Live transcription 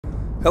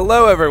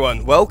Hello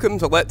everyone, welcome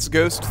to Let's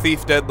Ghost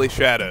Thief Deadly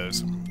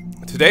Shadows.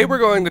 Today we're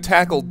going to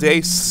tackle Day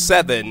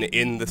 7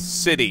 in the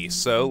city,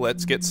 so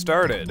let's get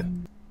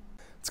started.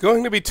 It's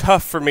going to be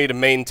tough for me to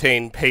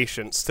maintain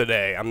patience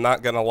today, I'm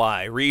not gonna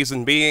lie.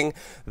 Reason being,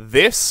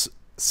 this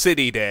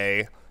city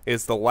day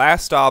is the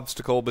last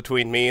obstacle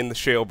between me and the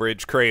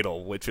Shalebridge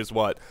Cradle, which is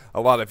what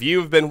a lot of you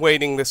have been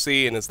waiting to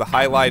see and is the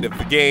highlight of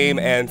the game,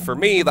 and for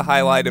me, the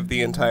highlight of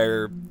the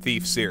entire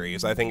Thief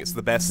series. I think it's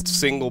the best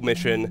single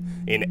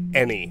mission in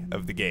any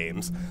of the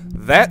games.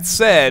 That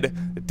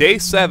said, Day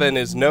 7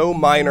 is no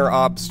minor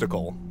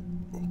obstacle.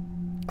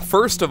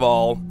 First of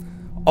all,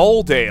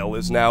 Alldale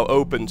is now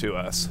open to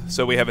us,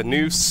 so we have a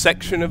new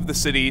section of the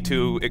city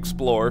to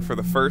explore for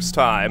the first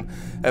time,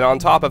 and on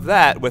top of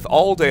that, with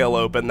Alldale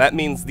open, that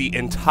means the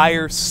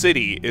entire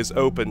city is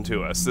open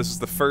to us. This is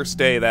the first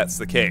day that's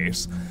the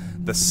case.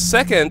 The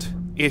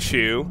second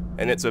issue,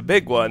 and it's a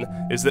big one,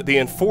 is that the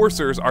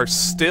enforcers are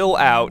still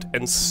out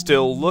and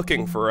still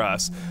looking for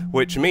us,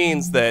 which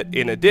means that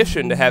in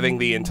addition to having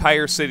the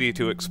entire city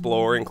to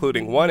explore,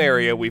 including one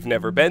area we've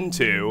never been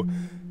to,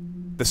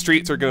 the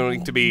streets are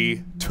going to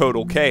be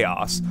total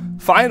chaos.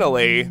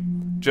 Finally,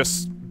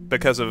 just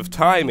because of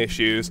time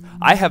issues,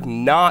 I have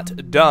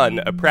not done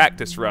a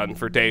practice run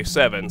for Day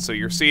 7, so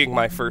you're seeing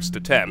my first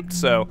attempt.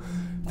 So,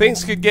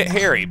 things could get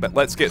hairy, but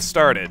let's get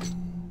started.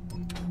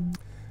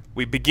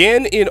 We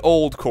begin in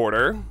Old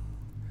Quarter,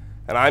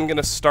 and I'm going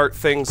to start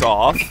things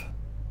off.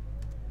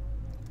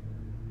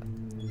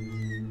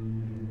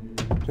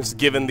 Just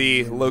given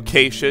the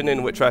location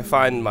in which I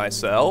find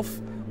myself,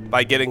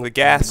 by getting the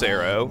gas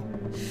arrow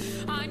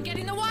I'm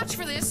getting the watch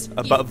for this,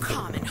 above you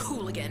common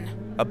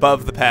hooligan.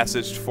 Above the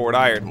passage to Fort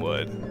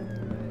Ironwood.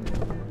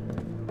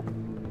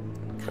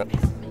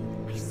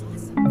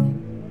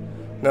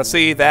 Now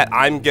see that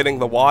I'm getting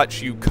the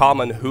watch, you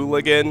common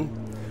hooligan?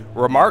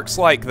 Remarks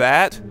like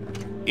that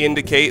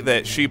indicate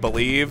that she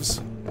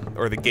believes,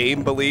 or the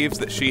game believes,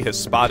 that she has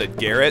spotted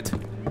Garrett,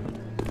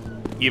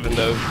 even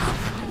though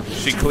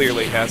she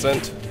clearly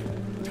hasn't.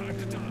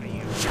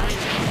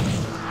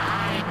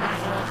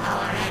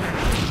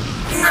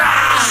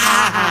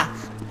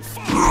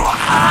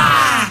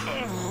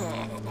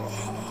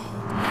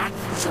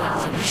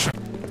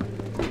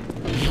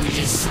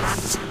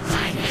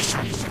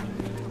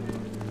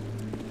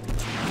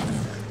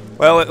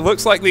 Well, it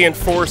looks like the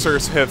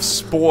enforcers have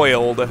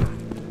spoiled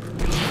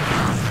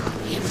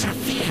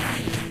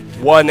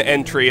one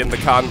entry in the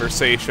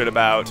conversation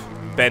about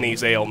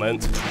Benny's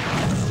ailment.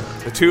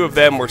 The two of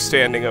them were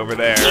standing over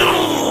there.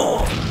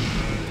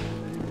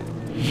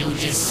 You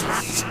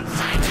disrupt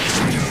my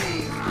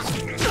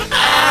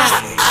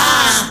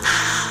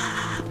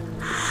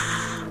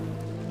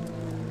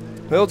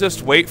We'll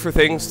just wait for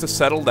things to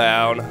settle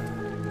down.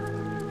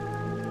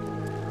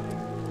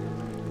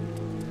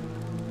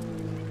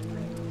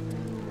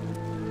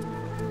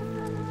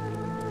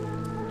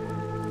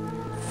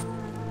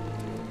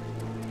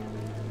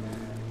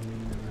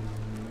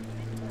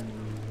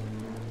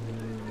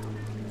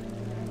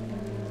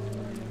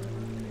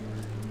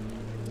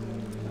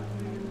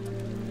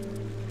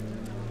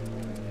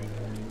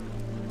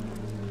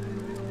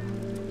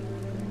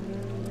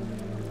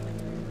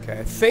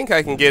 I think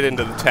I can get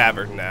into the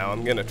tavern now.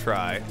 I'm gonna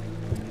try.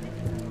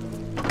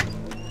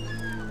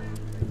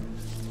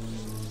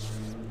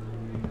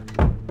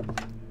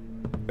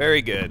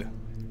 Very good.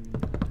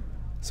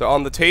 So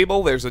on the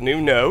table, there's a new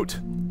note.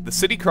 The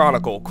City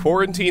Chronicle,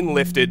 quarantine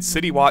lifted,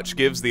 City Watch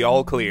gives the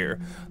all clear.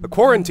 The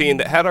quarantine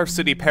that had our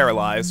city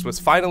paralyzed was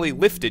finally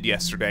lifted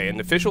yesterday, and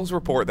officials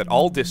report that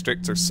all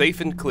districts are safe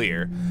and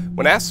clear.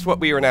 When asked what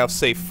we are now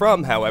safe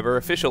from, however,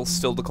 officials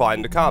still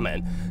declined to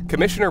comment.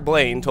 Commissioner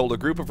Blaine told a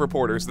group of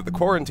reporters that the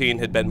quarantine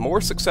had been more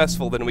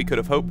successful than we could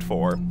have hoped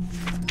for,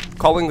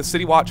 calling the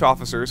City Watch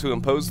officers who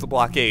imposed the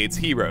blockades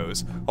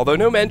heroes. Although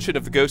no mention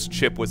of the ghost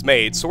ship was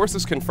made,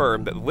 sources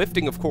confirmed that the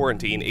lifting of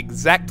quarantine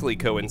exactly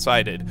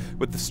coincided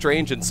with the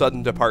strange and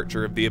sudden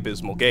departure of the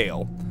abysmal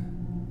gale.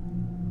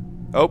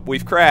 Oh,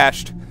 we've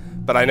crashed,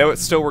 but I know it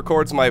still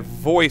records my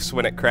voice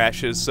when it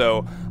crashes,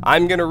 so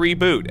I'm gonna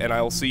reboot, and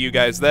I will see you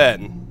guys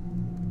then.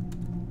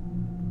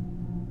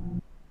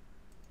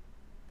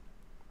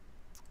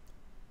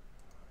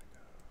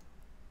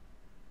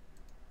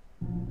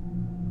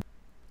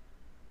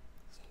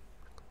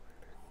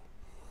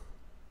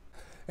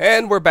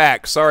 And we're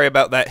back. Sorry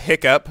about that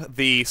hiccup.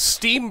 The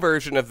Steam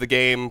version of the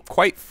game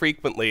quite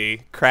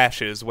frequently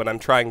crashes when I'm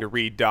trying to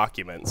read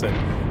documents, and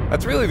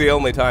that's really the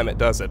only time it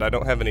does it. I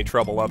don't have any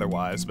trouble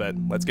otherwise, but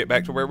let's get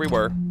back to where we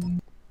were.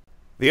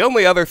 The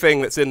only other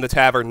thing that's in the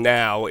tavern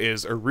now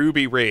is a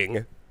ruby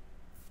ring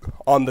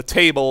on the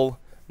table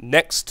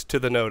next to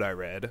the note I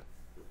read.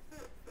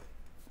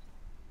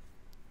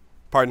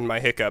 Pardon my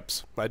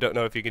hiccups. I don't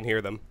know if you can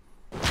hear them.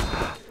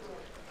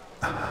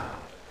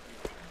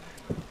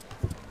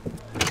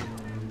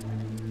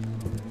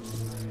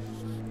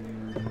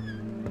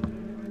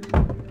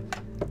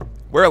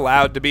 We're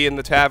allowed to be in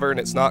the tavern.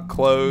 It's not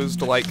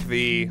closed like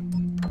the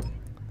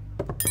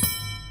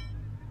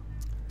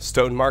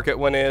Stone Market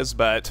one is,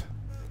 but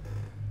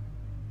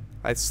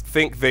I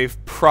think they've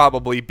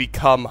probably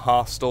become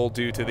hostile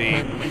due to the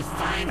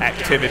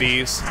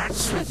activities.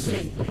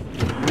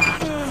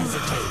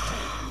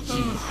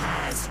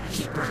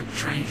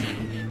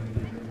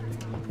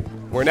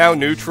 We're now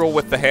neutral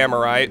with the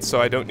Hammerites,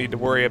 so I don't need to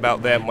worry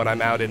about them when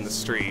I'm out in the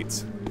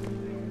streets.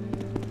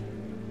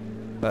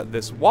 But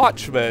this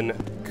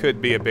watchman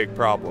could be a big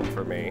problem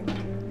for me.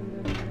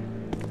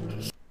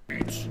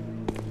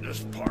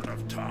 This part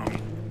of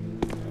town,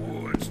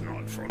 oh, it's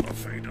not for the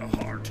faint of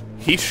heart.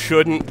 He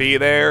shouldn't be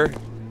there.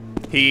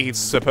 He's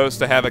supposed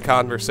to have a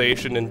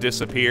conversation and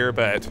disappear,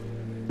 but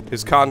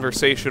his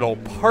conversational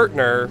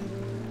partner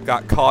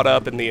got caught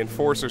up in the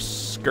enforcer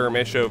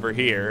skirmish over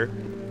here.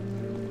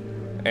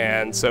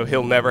 And so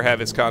he'll never have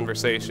his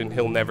conversation,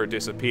 he'll never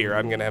disappear.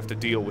 I'm gonna have to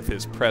deal with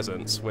his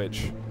presence,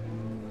 which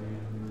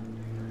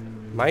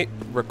might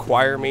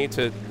require me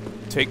to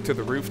take to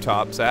the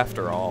rooftops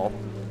after all.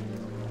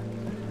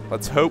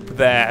 Let's hope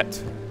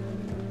that,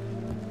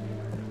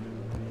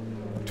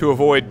 to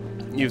avoid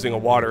using a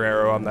water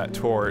arrow on that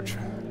torch.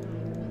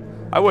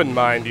 I wouldn't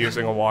mind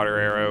using a water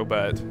arrow,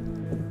 but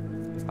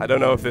I don't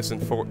know if this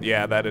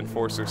yeah, that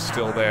enforcer's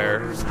still there.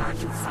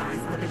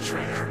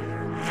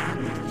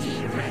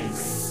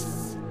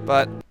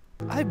 But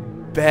I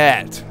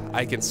bet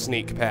I can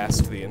sneak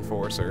past the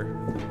enforcer.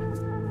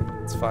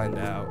 Let's find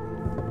out.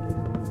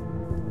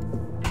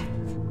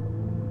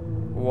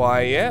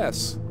 Why,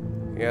 yes.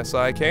 Yes,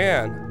 I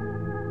can.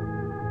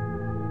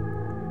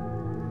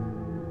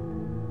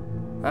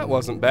 That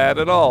wasn't bad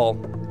at all.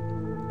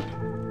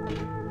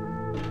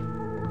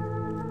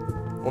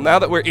 Well, now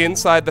that we're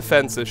inside the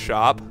fences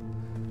shop,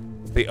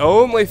 the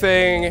only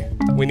thing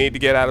we need to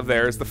get out of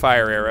there is the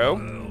fire arrow,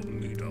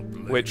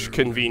 which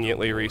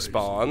conveniently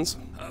respawns.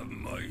 Have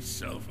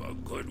myself a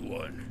good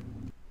one.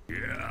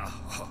 Yeah.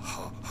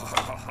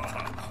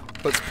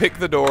 Let's pick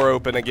the door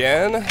open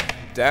again.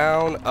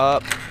 Down,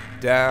 up,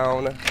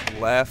 down,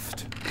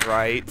 left,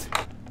 right,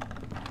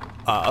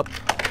 up.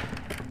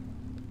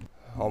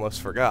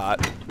 Almost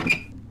forgot.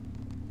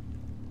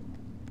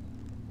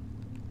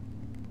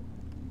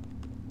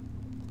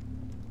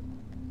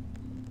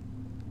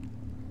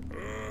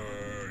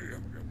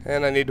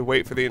 And I need to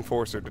wait for the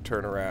enforcer to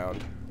turn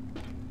around.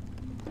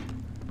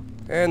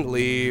 And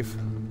leave.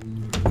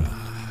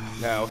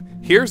 Now,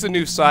 here's a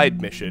new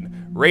side mission.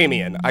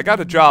 Ramian, I got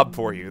a job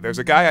for you. There's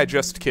a guy I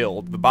just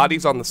killed. The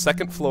body's on the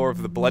second floor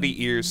of the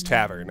Bloody Ears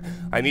Tavern.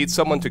 I need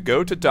someone to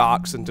go to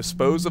docks and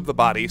dispose of the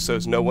body so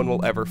as no one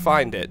will ever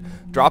find it.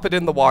 Drop it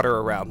in the water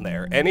around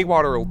there. Any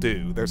water will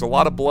do. There's a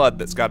lot of blood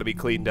that's got to be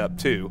cleaned up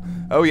too.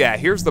 Oh yeah,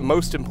 here's the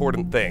most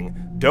important thing.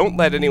 Don't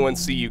let anyone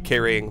see you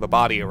carrying the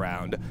body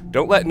around.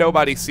 Don't let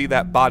nobody see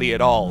that body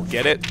at all,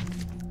 get it?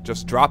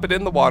 Just drop it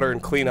in the water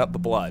and clean up the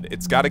blood.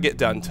 It's got to get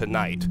done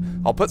tonight.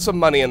 I'll put some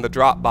money in the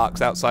drop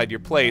box outside your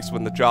place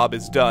when the job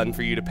is done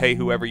for you to pay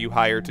whoever you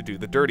hire to do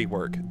the dirty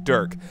work.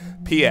 Dirk.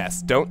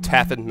 P.S. Don't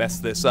taffin mess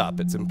this up.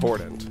 It's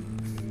important.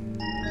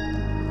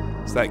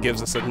 So that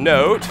gives us a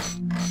note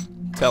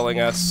telling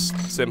us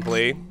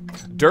simply,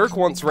 Dirk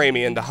wants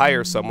Ramian to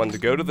hire someone to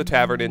go to the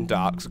tavern in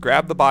docks,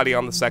 grab the body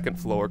on the second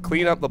floor,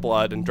 clean up the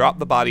blood, and drop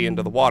the body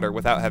into the water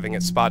without having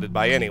it spotted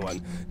by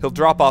anyone. He'll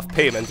drop off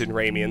payment in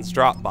Ramian's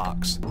drop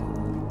box.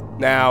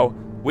 Now,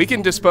 we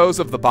can dispose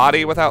of the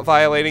body without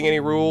violating any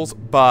rules,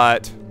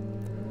 but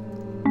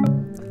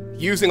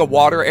using a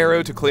water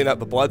arrow to clean up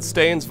the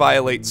bloodstains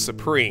violates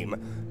Supreme.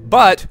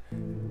 But,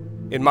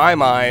 in my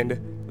mind,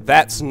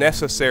 that's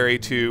necessary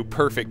to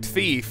Perfect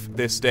Thief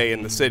this day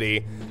in the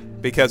city,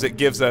 because it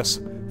gives us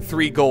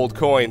 3 gold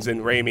coins in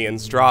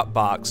Ramian's drop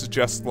box,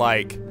 just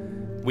like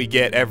we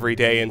get every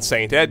day in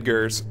St.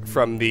 Edgar's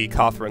from the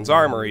Cothran's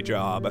Armory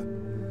job.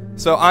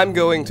 So I'm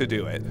going to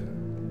do it.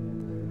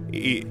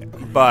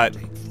 But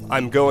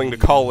I'm going to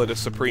call it a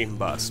Supreme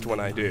bust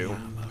when I do.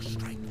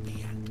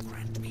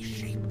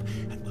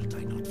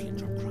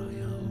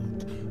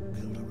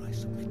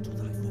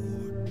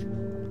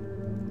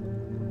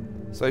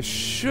 So I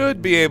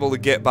should be able to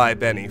get by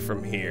Benny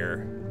from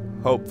here,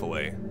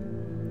 hopefully.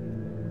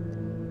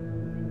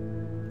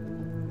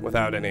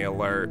 Without any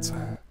alerts.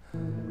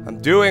 I'm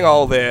doing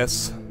all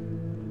this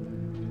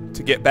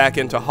to get back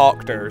into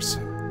Hawkner's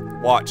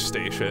watch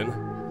station,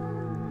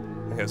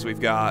 because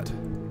we've got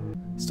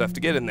stuff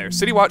to get in there.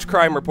 City Watch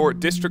Crime Report,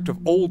 District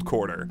of Old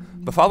Quarter.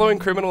 The following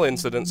criminal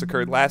incidents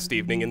occurred last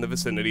evening in the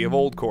vicinity of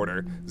Old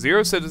Quarter.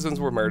 0 citizens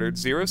were murdered,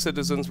 0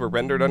 citizens were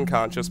rendered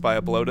unconscious by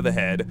a blow to the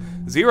head,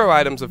 0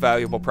 items of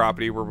valuable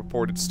property were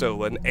reported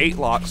stolen, 8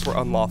 locks were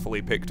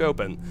unlawfully picked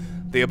open.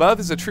 The above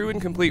is a true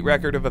and complete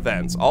record of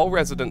events. All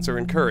residents are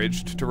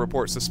encouraged to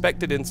report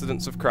suspected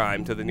incidents of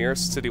crime to the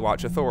nearest City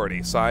Watch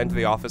authority. Signed,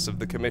 the Office of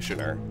the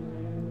Commissioner.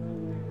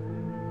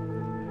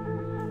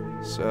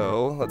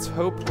 So, let's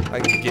hope I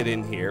can get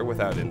in here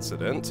without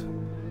incident.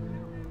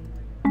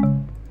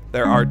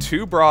 There are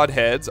 2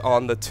 broadheads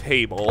on the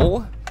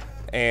table,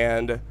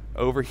 and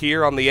over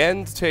here on the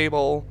end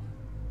table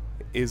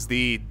is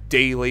the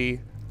daily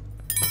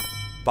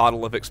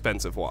bottle of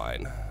expensive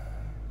wine.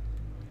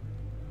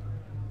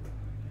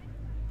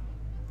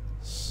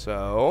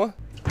 So,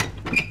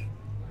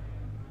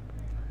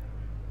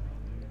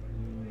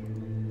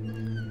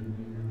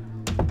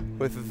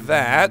 with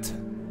that,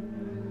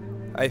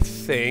 I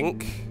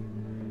think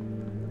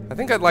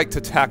I'd like to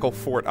tackle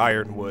Fort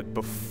Ironwood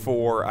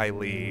before I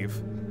leave.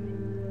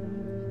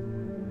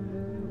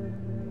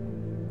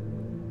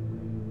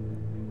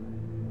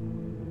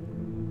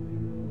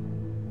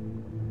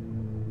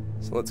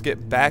 So let's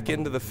get back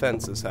into the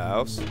fences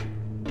house.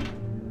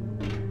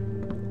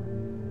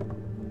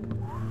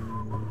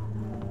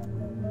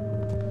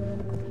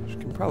 She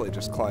can probably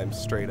just climb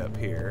straight up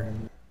here.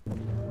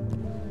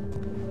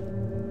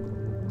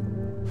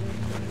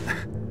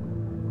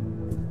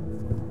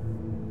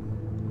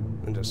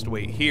 And just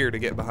wait here to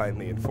get behind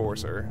the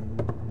enforcer.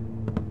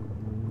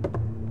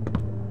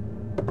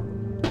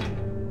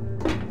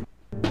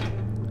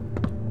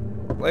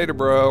 Later,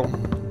 bro.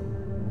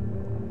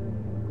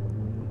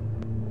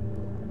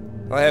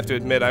 I have to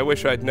admit, I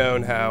wish I'd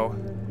known how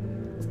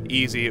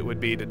easy it would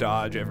be to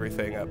dodge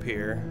everything up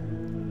here.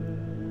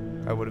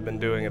 I would have been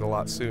doing it a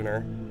lot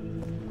sooner.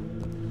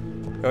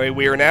 Anyway,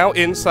 we are now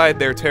inside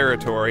their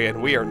territory,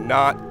 and we are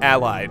not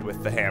allied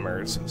with the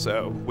Hammers,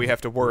 so we have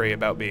to worry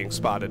about being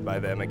spotted by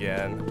them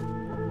again.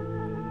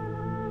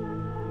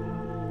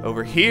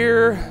 Over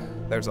here,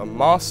 there's a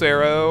moss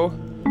arrow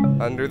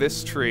under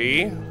this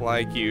tree,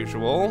 like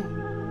usual.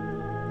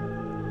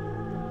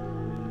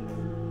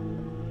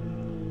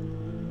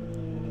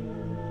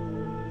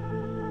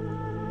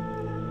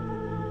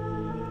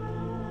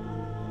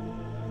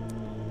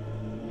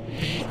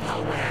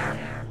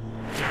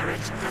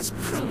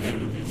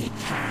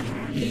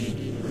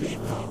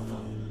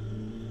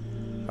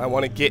 I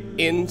want to get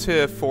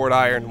into Fort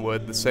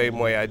Ironwood the same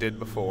way I did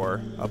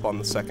before, up on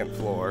the second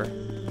floor.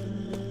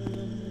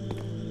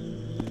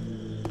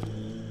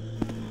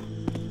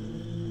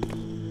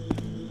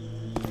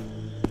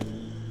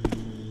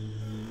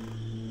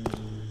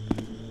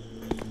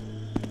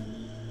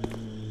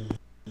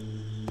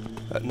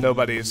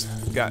 Nobody's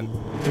gotten...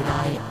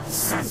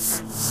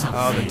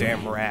 Oh, the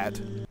damn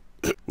rat.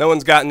 No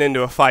one's gotten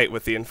into a fight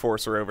with the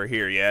enforcer over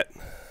here yet.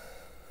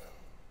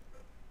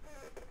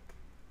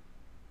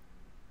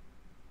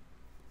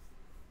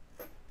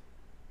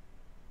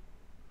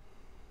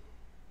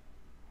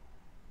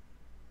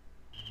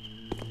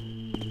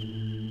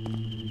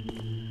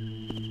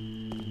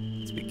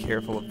 Let's be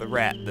careful of the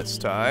rat this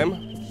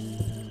time.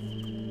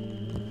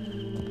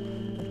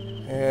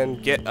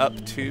 And get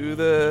up to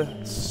the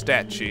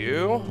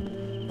statue.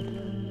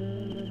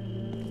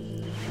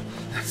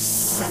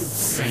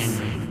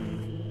 Sensing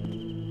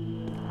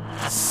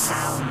a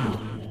sound.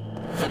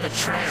 The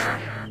betrayer.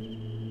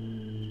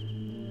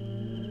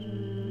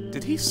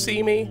 Did he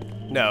see me?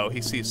 No,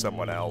 he sees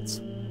someone else.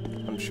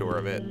 I'm sure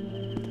of it.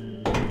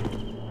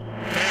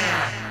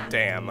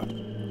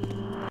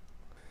 Damn.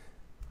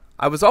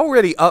 I was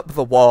already up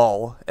the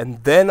wall,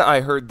 and then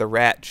I heard the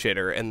rat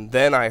chitter, and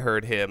then I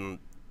heard him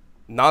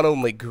not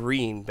only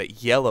green,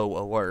 but yellow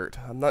alert.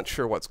 I'm not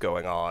sure what's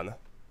going on.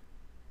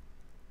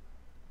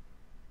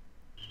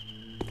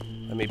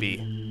 Let me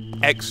be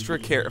extra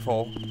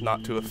careful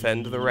not to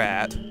offend the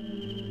rat.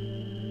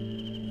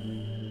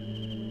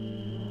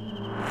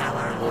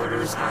 Our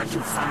orders are to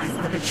find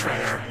the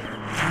betrayer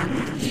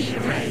and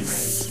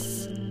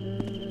erase.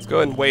 Let's go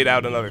ahead and wait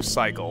out another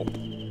cycle.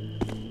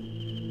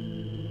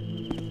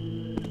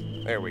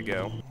 There we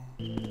go.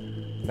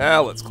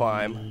 Now let's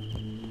climb.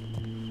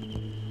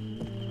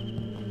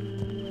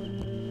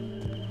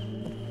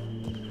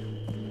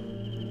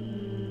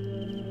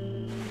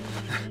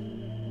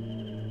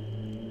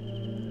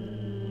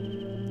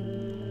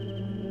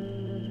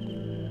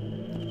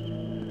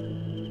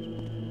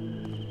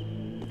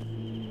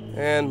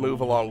 And move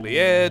along the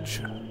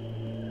edge.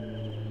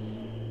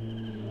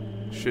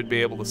 Should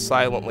be able to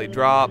silently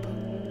drop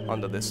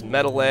onto this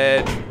metal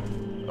edge.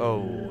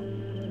 Oh.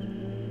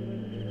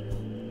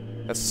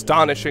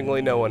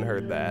 Astonishingly, no one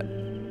heard that.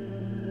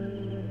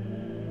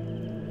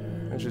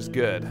 Which is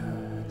good.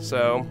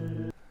 So,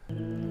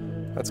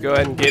 let's go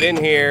ahead and get in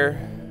here.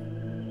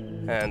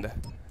 And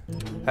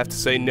have to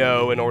say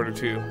no in order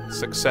to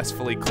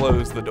successfully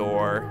close the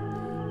door.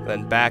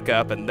 Then back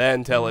up and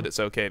then tell it it's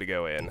okay to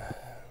go in.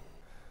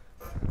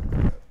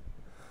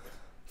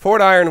 Fort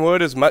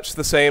Ironwood is much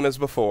the same as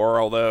before,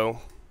 although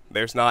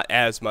there's not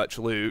as much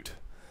loot.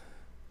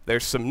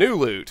 There's some new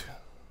loot.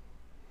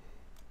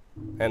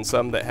 And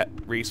some that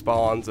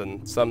respawns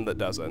and some that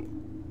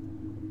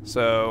doesn't.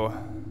 So,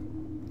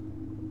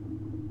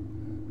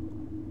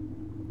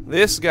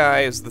 this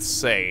guy is the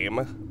same.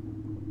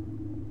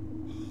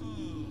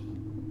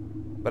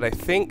 But I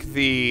think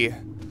the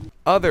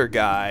other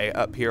guy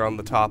up here on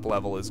the top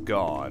level is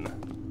gone.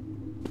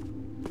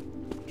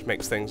 Which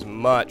makes things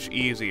much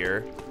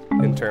easier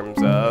in terms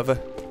of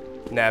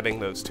nabbing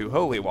those two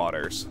holy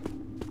waters.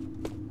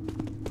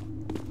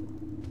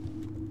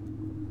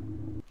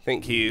 I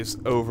think he's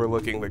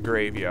overlooking the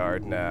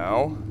graveyard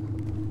now.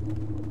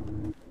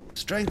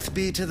 Strength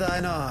be to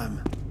thine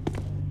arm.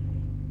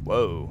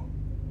 Whoa.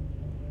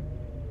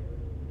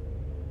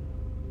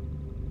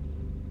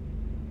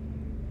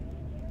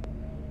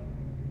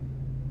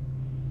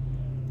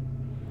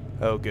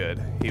 Oh good,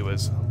 he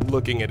was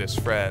looking at his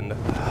friend.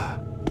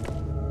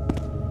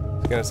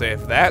 was gonna say,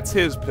 if that's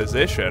his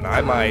position,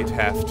 I might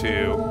have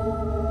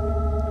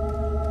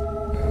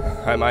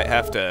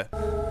to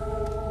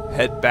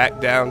head back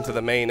down to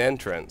the main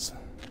entrance.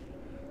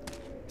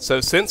 So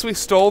since we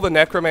stole the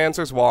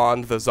Necromancer's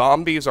Wand, the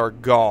zombies are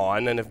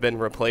gone and have been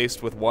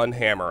replaced with one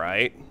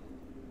Hammerite.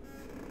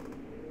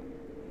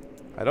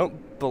 I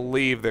don't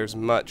believe there's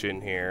much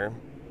in here.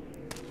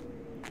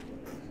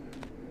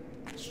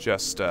 It's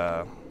just,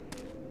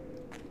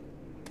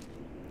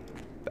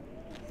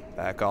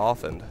 back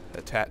off and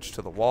attach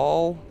to the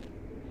wall.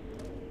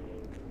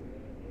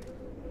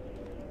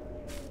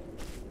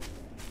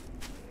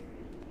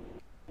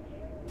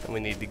 And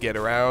we need to get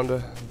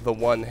around the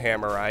one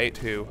Hammerite,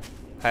 who,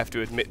 I have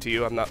to admit to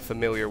you, I'm not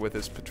familiar with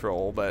his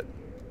patrol, but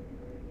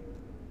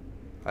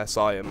I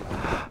saw him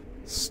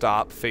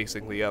stop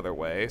facing the other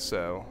way,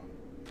 so...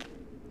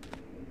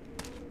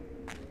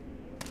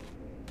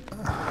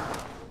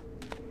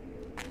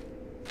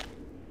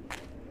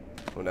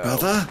 Oh no.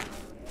 Brother?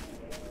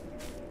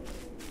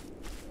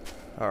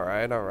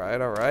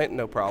 Alright,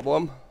 no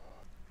problem.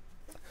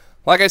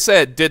 Like I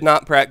said, did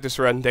not practice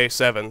run day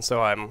 7,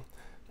 so I'm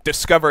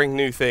discovering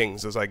new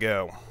things as I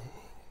go.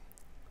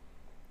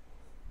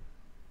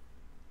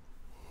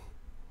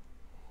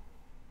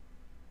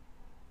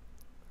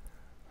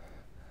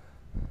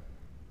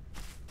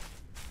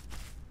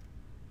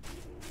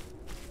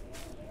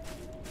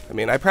 I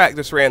mean, I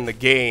practice ran the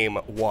game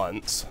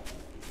once,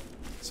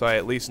 so I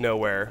at least know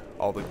where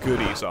all the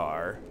goodies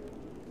are.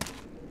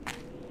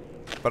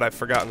 But I've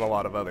forgotten a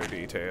lot of other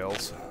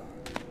details.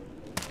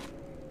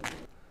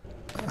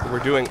 We're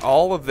doing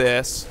all of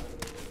this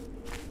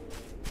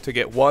to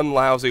get one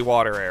lousy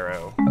water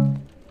arrow.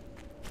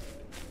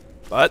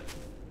 But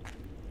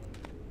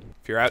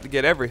if you're out to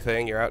get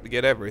everything, you're out to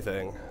get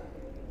everything.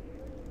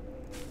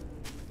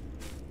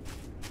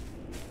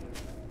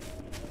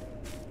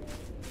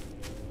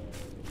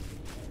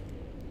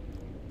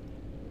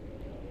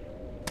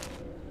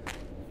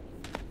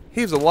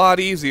 He's a lot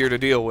easier to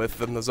deal with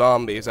than the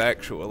zombies,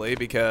 actually,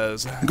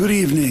 because Good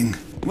evening.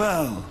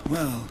 Well.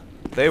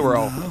 they were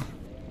all now?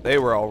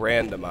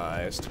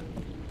 randomized.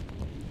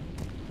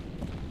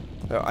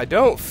 So I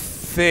don't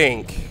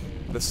think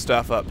the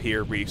stuff up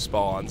here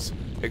respawns,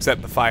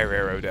 except the fire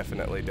arrow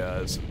definitely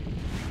does.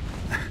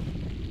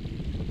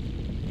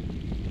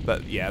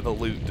 But yeah, the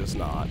loot does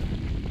not.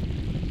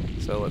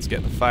 So let's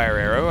get the fire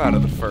arrow out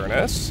of the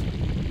furnace.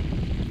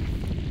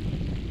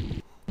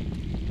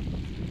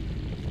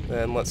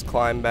 Then let's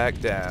climb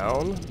back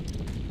down.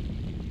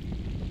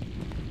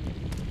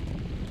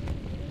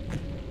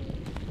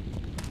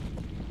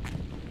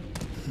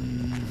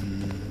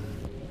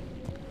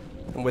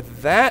 And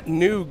with that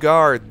new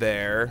guard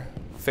there,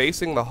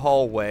 facing the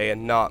hallway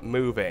and not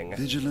moving,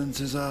 Vigilance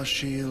is our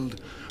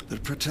shield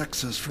that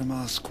protects us from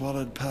our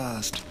squalid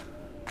past.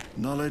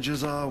 Knowledge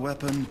is our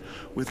weapon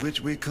with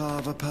which we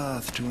carve a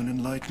path to an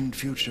enlightened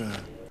future.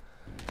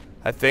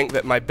 I think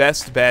that my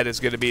best bet is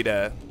going to be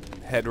to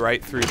head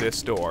right through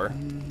this door,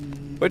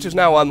 which is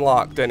now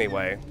unlocked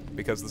anyway,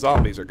 because the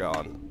zombies are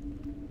gone.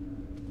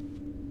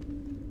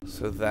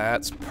 So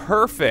that's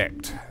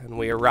perfect, and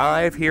we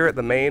arrive here at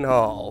the main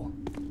hall.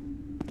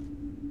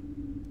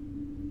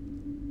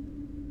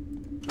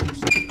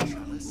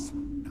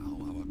 Now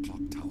our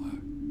clock tower.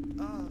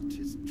 Ah,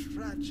 'tis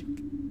tragic.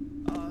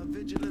 Our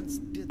vigilance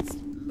did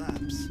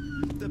lapse.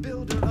 The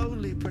builder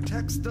only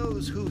protects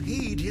those who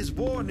heed his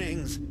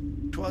warnings.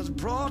 'Twas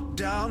brought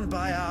down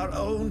by our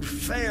own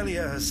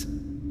failures.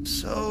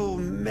 So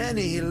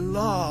many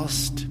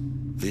lost.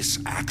 This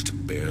act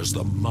bears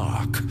the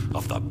mark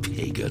of the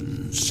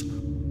pagans.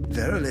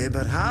 Verily,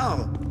 but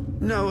how?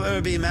 No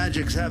Irby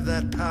magics have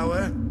that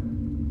power.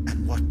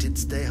 And what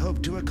didst they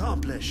hope to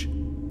accomplish?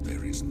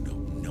 There is no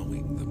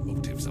knowing the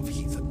motives of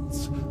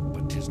heathens,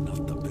 but 'tis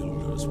not the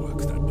builder's work,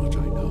 that much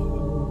I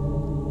know.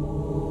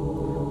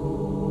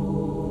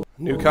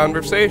 New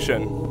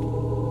conversation.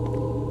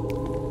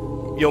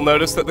 You'll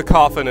notice that the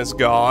coffin is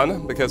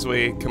gone because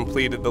we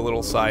completed the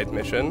little side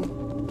mission.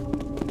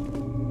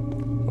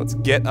 Let's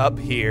get up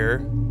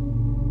here,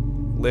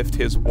 lift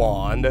his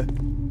wand.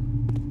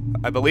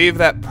 I believe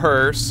that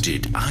purse...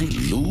 Did I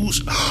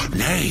lose?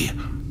 Nay,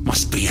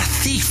 must be a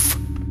thief.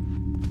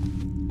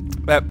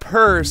 That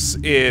purse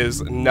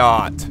is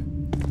not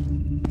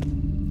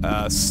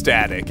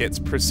static. It's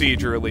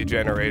procedurally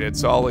generated,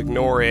 so I'll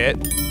ignore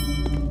it.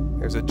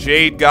 There's a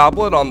jade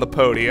goblet on the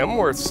podium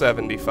worth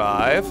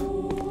 75.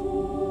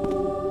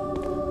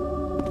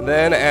 And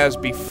then, as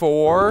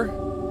before,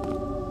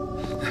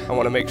 I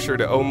want to make sure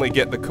to only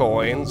get the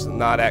coins,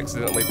 not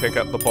accidentally pick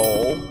up the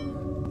bowl.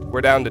 We're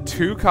down to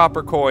 2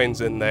 copper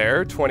coins in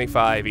there,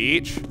 25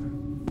 each.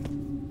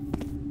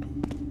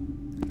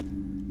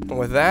 And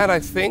with that,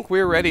 I think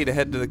we're ready to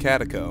head to the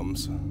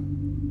catacombs.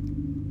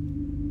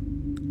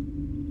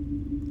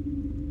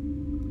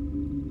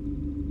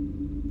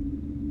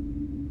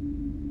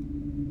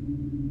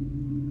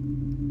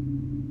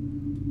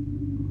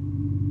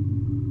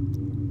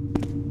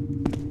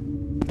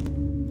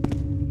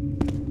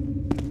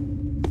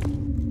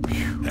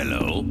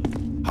 Hello,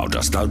 how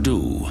dost thou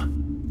do?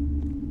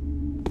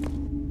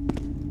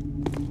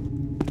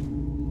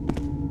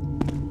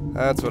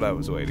 That's what I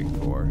was waiting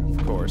for,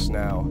 of course,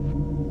 now.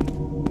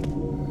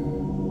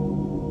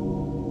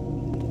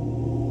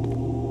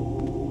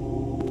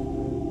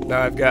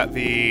 Now I've got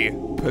the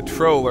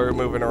patroller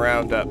moving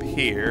around up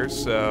here,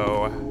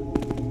 so...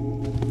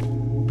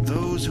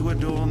 Those who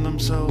adorn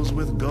themselves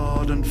with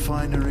God and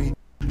finery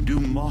do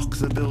mock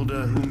the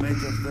builder who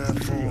maketh their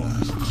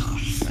forms,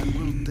 and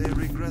will they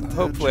regret their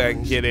Hopefully I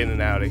can choice? get in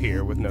and out of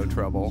here with no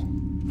trouble.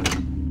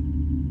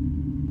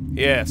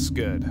 Yes,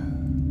 good.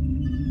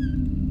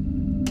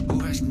 Who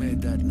has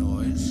made that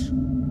noise?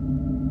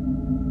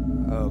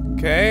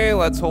 Okay,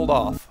 let's hold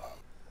off.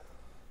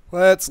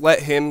 Let's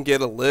let him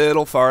get a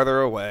little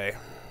farther away.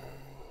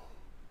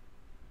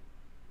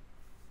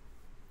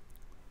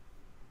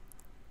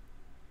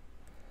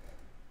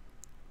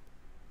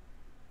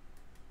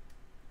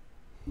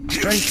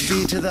 Strength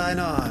be to thine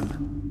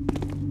arm.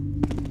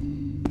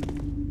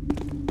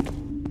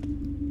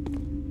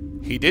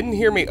 He didn't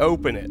hear me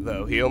open it,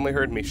 though. He only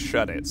heard me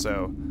shut it,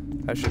 so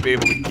I should be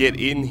able to get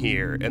in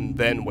here and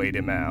then wait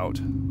him out.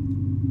 Saint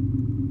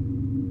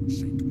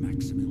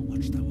Maximil,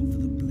 watch thou over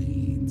the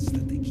blades,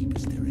 that they keep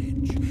as their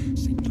edge.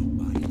 Saint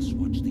Tobias,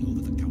 watch thee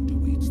over the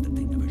counterweights, that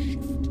they never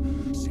shift.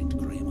 Saint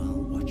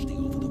Gramal, watch thee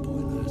over the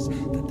boilers,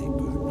 that they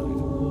burn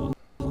neither warm.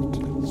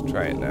 Let's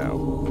try it now.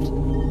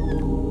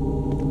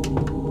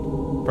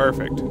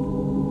 Perfect.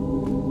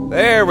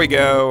 There we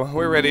go.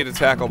 We're ready to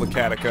tackle the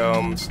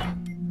catacombs.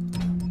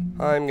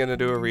 I'm gonna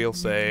do a real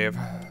save.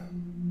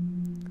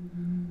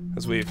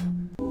 Because we've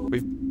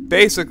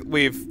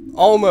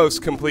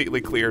almost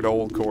completely cleared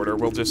Old Quarter.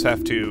 We'll just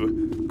have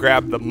to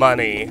grab the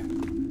money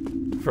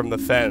from the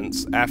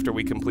fence after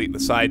we complete the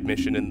side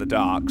mission in the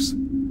docks.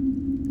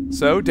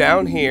 So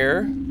down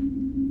here,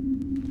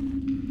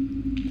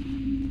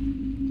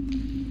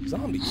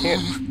 zombie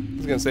can't. I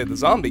was gonna say the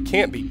zombie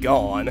can't be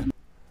gone.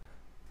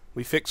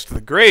 We fixed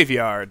the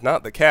graveyard,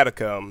 not the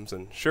catacombs,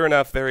 and sure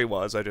enough, there he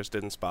was. I just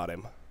didn't spot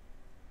him.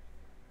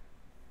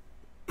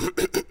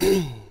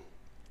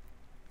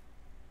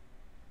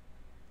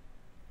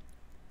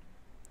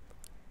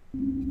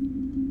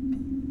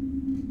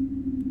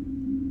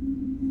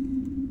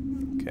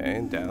 Okay,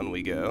 and down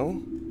we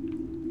go.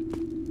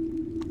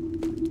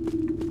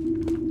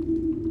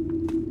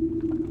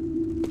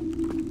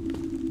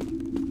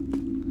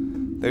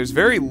 There's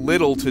very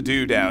little to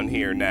do down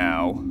here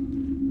now.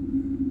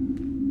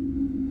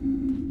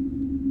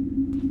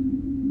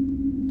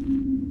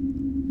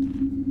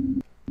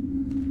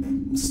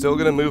 Still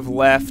gonna move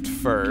left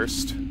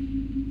first.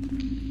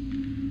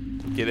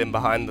 Get in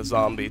behind the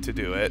zombie to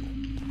do it.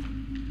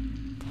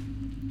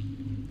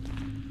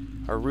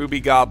 Our ruby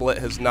goblet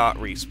has not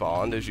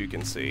respawned, as you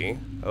can see.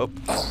 Oh.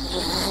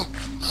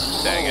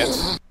 Dang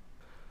it.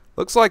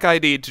 Looks like I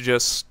need to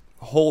just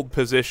hold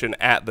position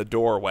at the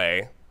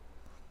doorway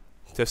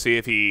to see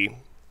if he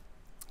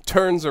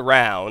turns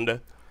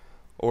around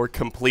or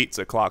completes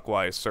a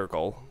clockwise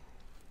circle,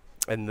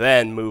 and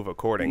then move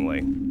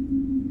accordingly.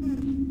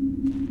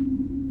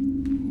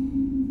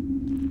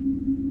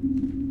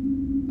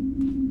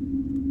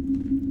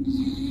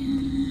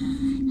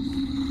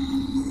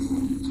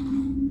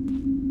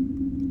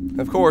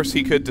 Of course,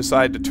 he could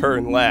decide to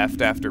turn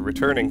left after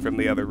returning from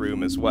the other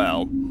room as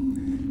well.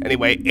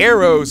 Anyway,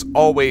 arrows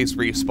always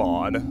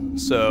respawn,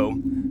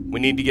 so we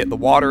need to get the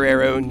water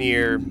arrow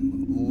near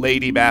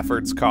Lady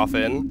Bafford's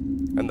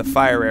coffin, and the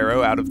fire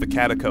arrow out of the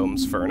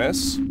catacombs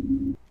furnace.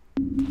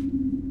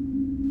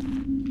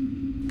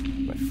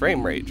 My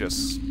frame rate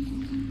just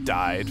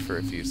died for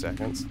a few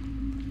seconds.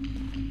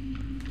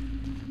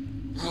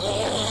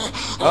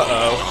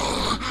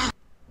 Uh-oh.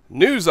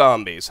 New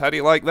zombies, how do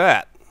you like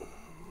that?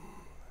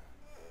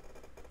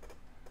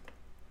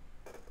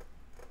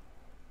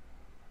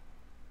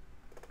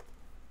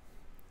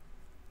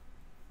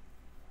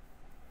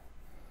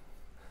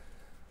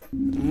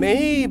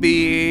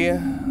 Maybe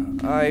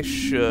I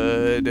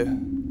should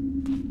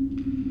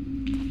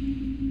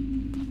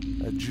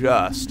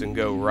adjust and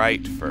go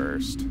right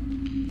first,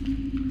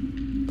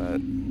 but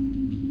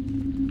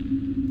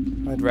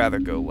I'd rather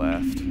go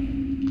left.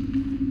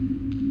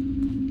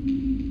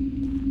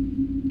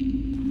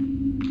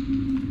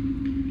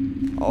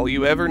 All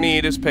you ever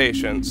need is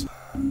patience.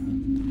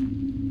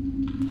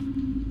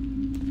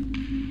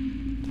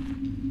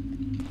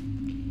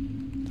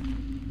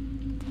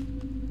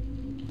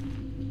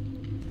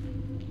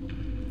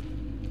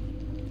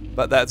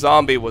 But that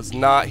zombie was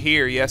not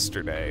here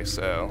yesterday,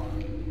 so...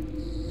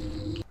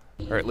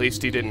 Or at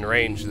least he didn't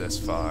range this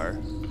far.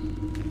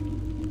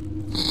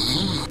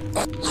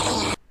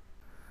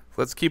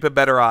 Let's keep a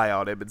better eye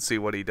on him and see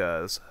what he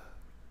does.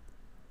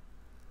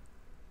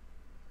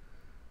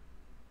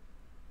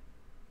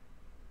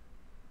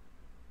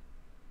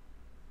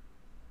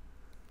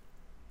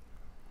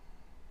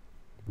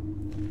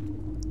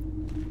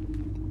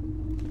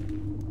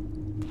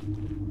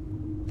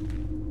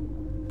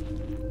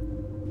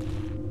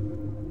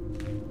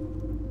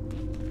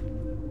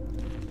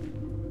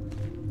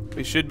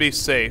 We should be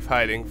safe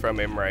hiding from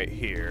him right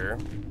here.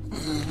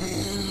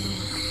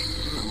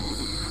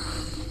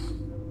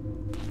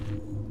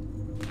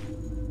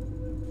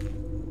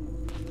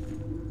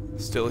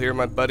 Still hear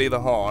my buddy the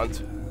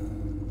Haunt.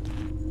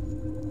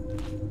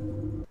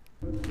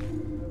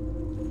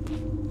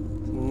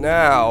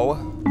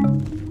 Now,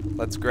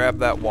 let's grab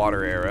that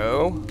water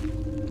arrow.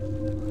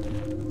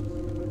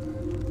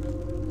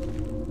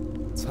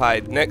 Let's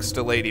hide next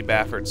to Lady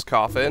Bafford's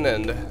coffin,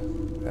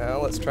 and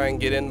now let's try and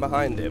get in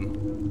behind him.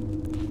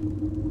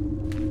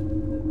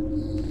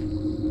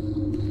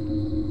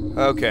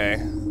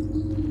 Okay.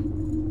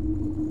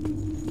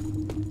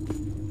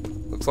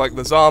 Looks like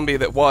the zombie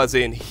that was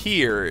in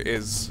here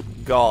is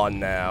gone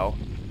now,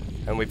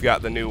 and we've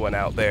got the new one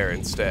out there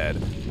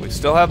instead. We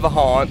still have the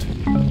Haunt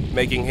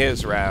making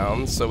his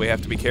rounds, so we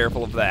have to be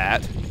careful of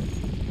that.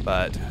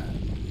 But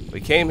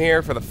we came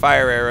here for the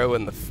fire arrow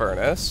in the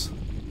furnace.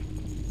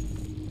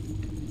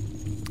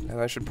 And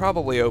I should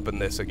probably open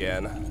this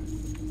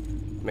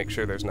again. Make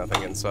sure there's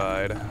nothing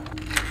inside.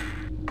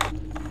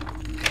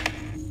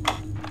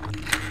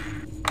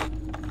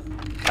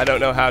 I don't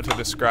know how to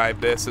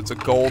describe this. It's a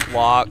gold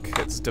lock.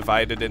 It's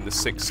divided into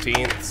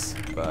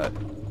 16ths, but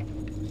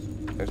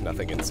there's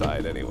nothing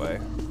inside anyway.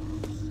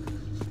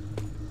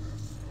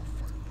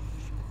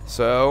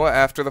 So,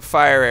 after the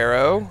fire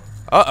arrow...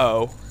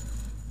 Uh-oh.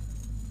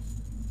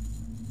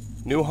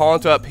 New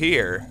Haunt up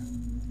here.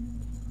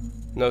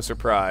 No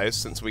surprise,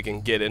 since we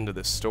can get into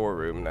the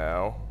storeroom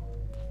now.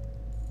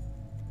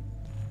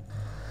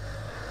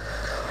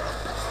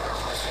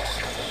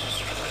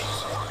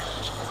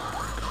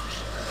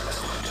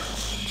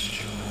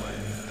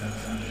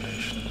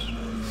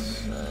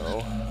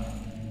 So...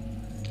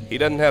 he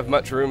doesn't have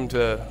much room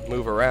to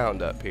move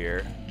around up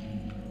here.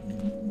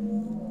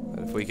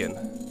 But if we can...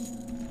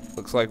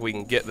 looks like we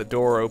can get the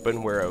door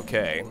open, we're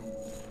okay.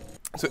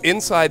 So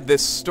inside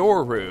this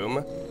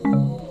storeroom,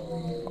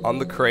 on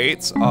the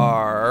crates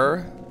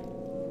are...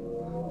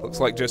 looks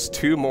like just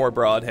 2 more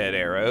broadhead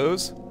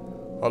arrows.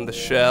 On the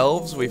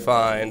shelves we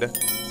find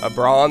a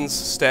bronze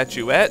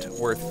statuette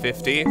worth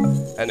 50,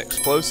 an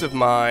explosive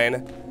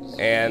mine,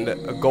 and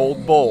a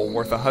gold bowl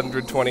worth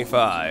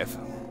 125.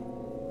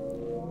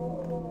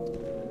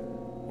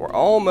 We're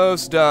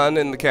almost done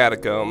in the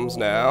catacombs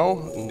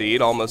now.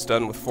 Indeed, almost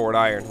done with Fort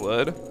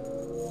Ironwood.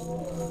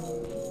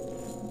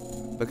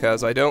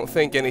 Because I don't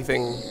think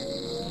anything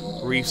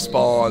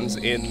respawns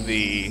in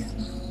the...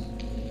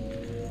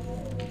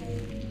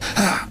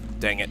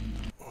 Dang it.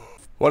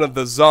 One of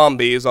the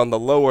zombies on the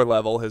lower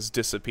level has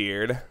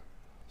disappeared.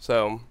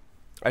 So,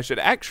 I should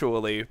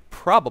actually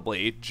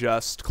probably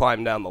just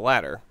climb down the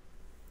ladder.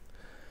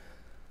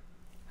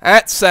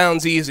 That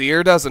sounds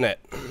easier, doesn't it?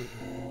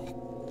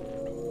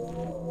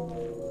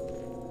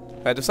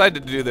 I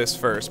decided to do this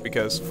first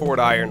because Fort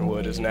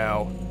Ironwood is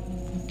now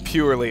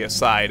purely a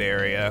side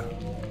area.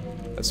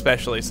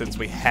 Especially since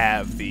we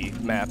have the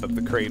map of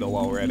the cradle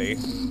already.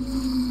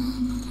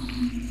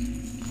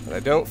 But I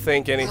don't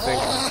think anything...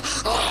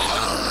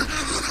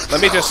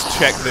 Let me just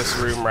check this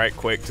room right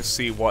quick to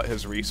see what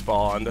has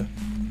respawned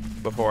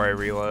before I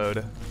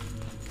reload.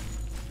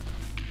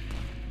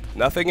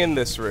 Nothing in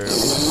this room.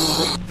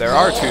 There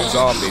are 2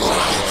 zombies in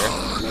here.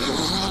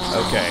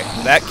 Okay,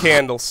 that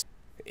candle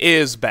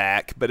is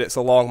back, but it's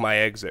along my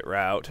exit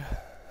route.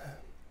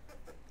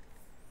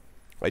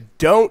 I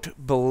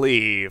don't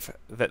believe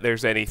that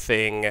there's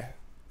anything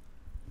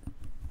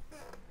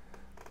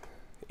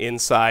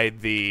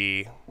inside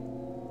the...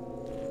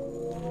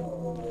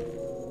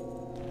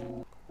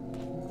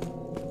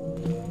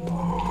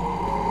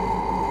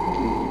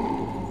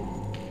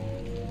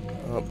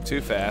 Oh,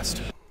 too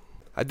fast.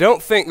 I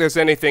don't think there's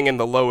anything in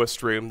the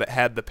lowest room that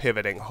had the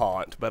pivoting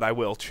haunt, but I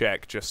will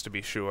check just to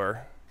be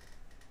sure.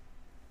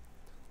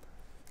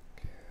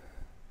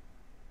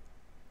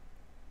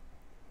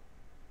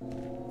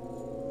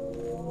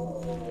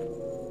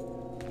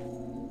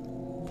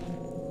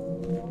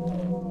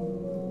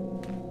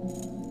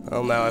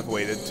 Well, now I've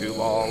waited too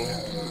long.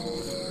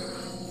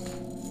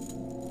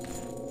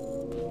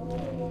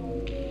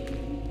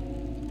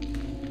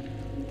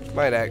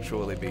 Might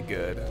actually be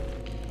good.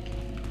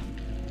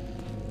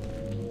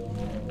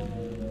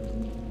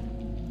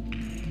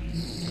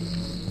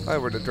 If I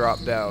were to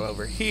drop down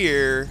over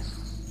here,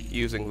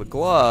 using the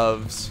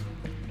gloves...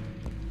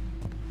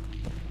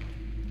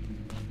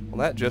 Well,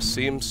 that just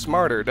seems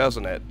smarter,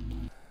 doesn't it?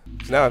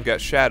 Because now I've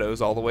got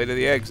shadows all the way to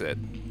the exit.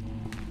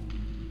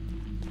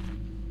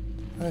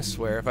 I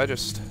swear,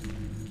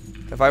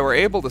 if I were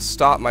able to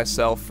stop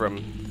myself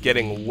from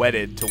getting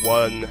wedded to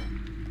one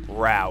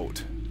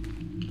route,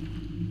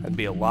 I'd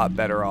be a lot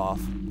better off.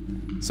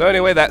 So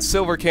anyway, that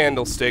silver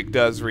candlestick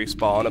does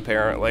respawn,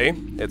 apparently.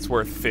 It's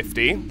worth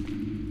 50.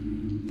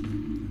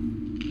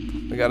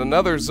 We got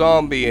another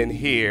zombie in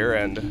here,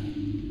 and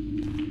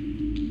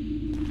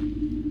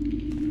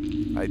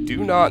I do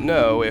not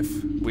know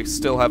if we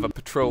still have a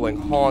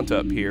patrolling haunt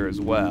up here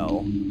as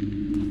well.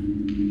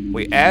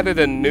 We added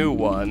a new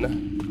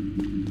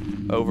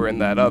one over in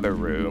that other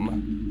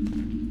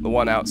room. The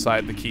one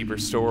outside the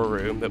keeper's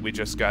storeroom that we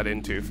just got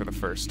into for the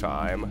first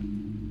time.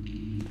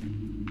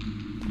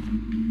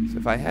 So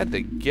if I had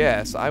to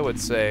guess, I would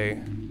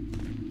say...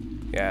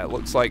 Yeah, it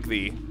looks like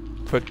the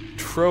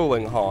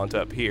patrolling haunt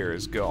up here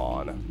is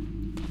gone.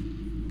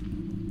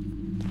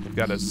 We've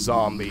got a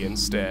zombie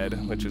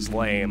instead, which is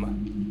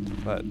lame.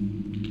 But,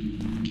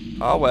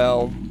 oh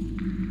well.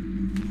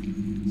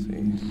 Let's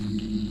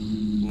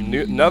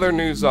see. Another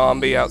new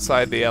zombie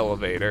outside the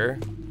elevator.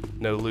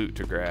 No loot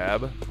to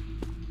grab.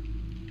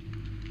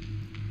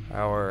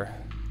 Our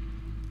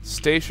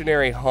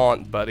stationary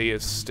haunt buddy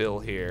is still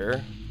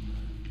here.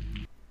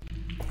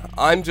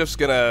 I'm just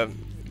gonna,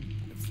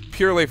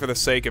 purely for the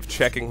sake of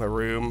checking the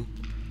room,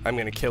 I'm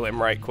gonna kill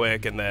him right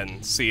quick and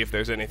then see if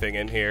there's anything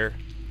in here.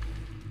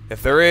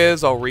 If there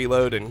is, I'll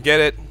reload and get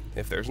it.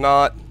 If there's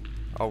not,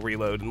 I'll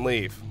reload and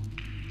leave.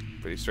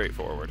 Pretty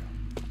straightforward.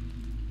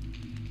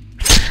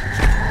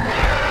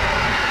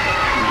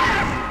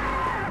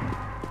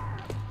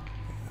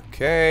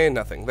 Okay,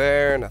 nothing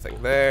there,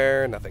 nothing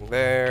there, nothing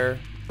there.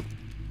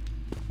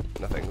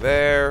 Nothing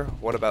there.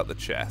 What about the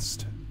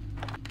chest?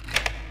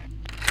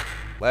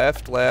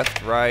 Left,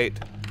 left, right.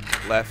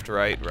 Left,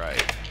 right,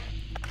 right.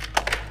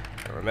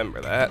 I remember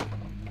that.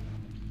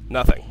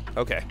 Nothing.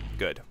 Okay,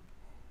 good.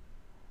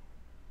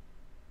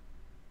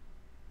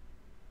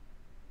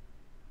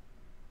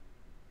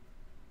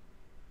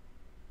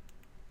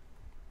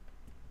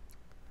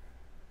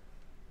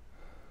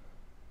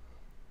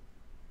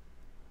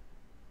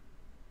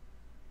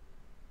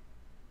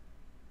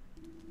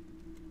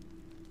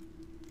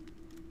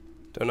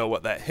 Don't know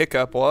what that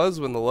hiccup was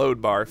when the load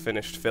bar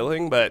finished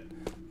filling, but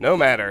no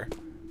matter.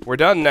 We're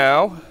done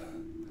now.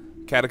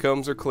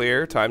 Catacombs are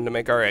clear. Time to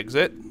make our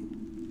exit.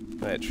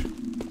 Which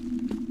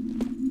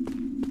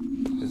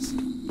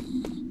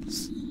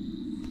is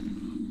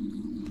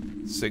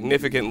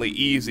significantly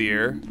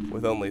easier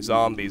with only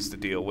zombies to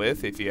deal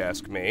with, if you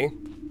ask me.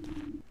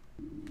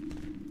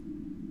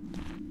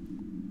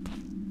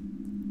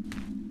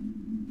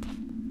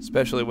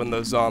 Especially when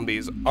those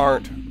zombies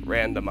aren't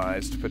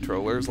randomized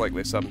patrollers like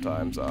they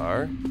sometimes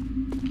are.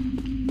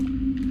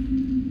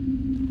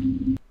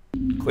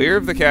 Clear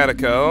of the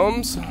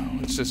catacombs.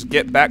 Let's just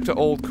get back to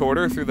Old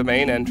Quarter through the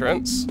main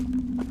entrance.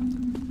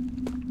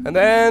 And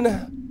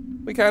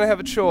then we kind of have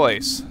a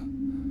choice.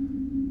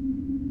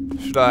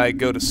 Should I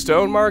go to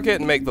Stone Market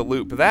and make the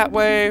loop that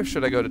way? Or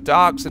should I go to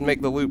Docks and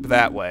make the loop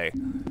that way?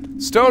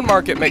 Stone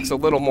Market makes a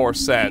little more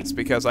sense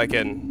because I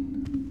can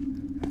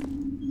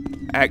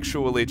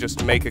actually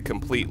just make a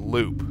complete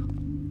loop.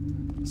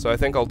 So I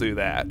think I'll do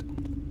that.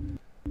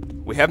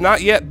 We have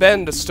not yet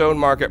been to Stone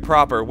Market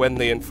proper when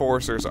the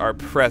enforcers are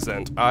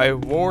present. I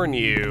warn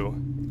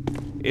you,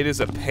 it is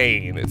a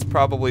pain. It's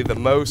probably the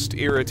most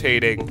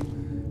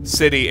irritating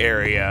city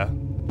area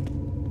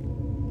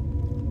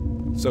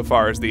so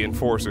far as the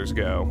enforcers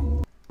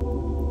go.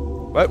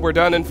 But we're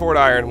done in Fort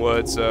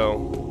Ironwood,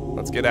 so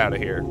let's get out of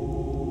here.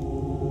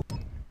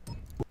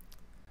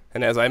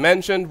 And as I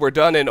mentioned, we're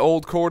done in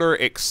Old Quarter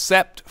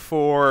except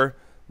for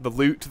the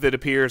loot that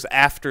appears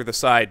after the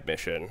side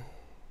mission.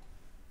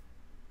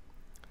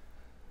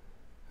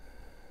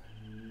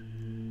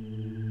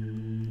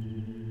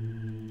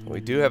 We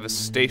do have a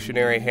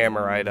stationary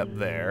hammerite up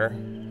there.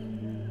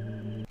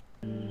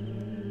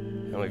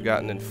 And we've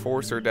got an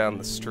enforcer down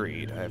the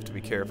street. I have to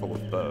be careful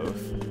with both.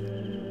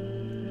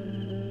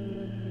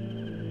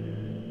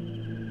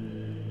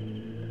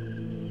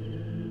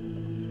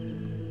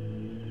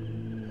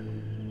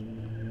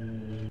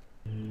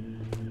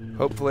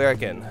 Hopefully I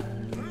can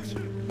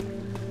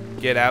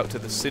get out to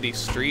the city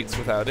streets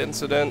without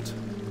incident.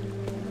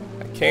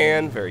 I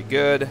can, very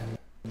good.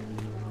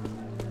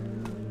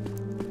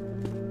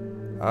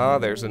 Ah,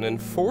 there's an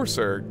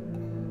enforcer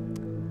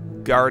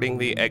guarding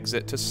the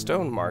exit to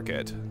Stone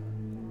Market.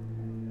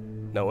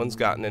 No one's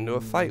gotten into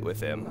a fight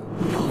with him.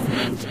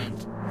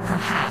 Movement,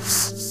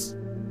 perhaps.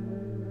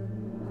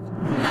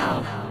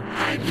 No,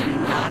 I do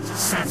not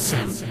sense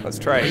him. Let's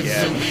try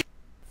again.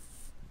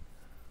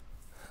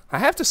 I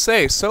have to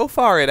say, so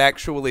far it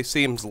actually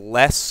seems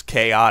less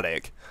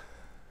chaotic.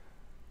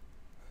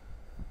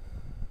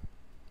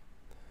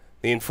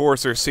 The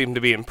enforcers seem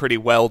to be in pretty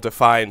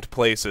well-defined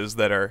places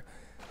that are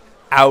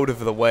out of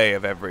the way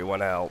of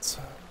everyone else.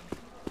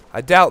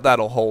 I doubt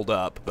that'll hold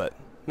up, but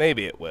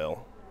maybe it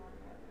will.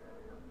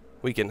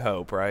 We can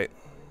hope, right?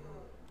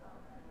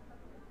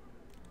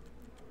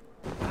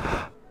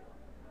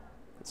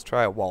 Let's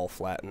try a wall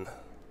flatten.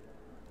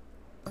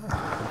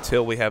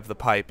 Until we have the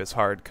pipe as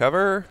hard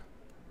cover.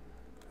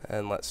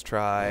 And let's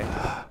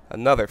try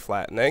another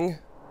flattening.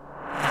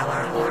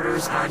 Our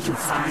orders are to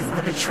find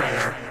the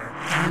betrayer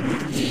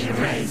and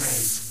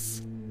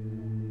erase.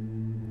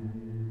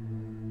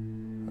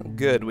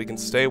 Good, we can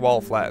stay wall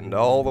flattened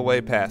all the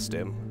way past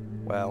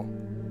him. Well,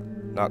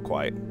 not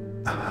quite.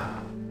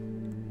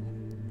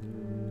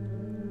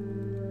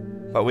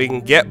 But we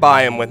can get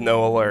by him with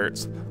no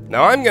alerts.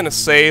 Now I'm going to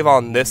save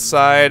on this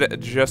side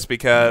just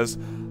because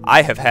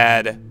I have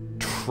had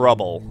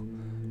trouble.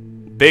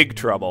 Big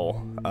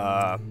trouble.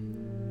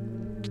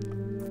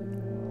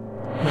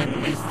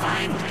 When we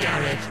find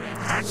Garrett,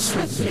 act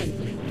swiftly.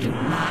 Do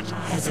not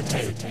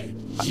hesitate.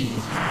 He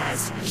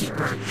has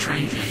keeper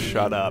training.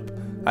 Shut up.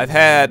 I've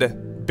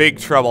had big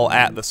trouble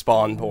at the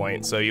spawn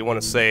point, so you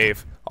want to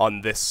save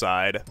on this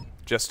side,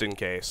 just in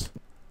case.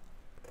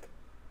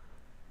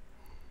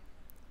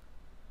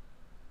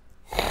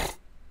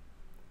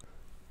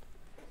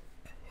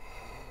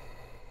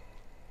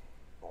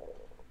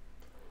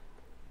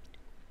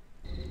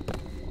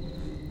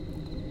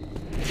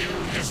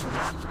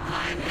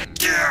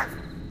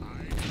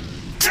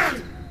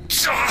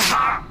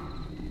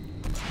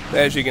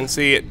 As you can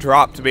see, it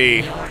dropped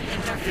me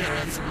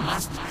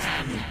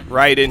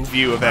right in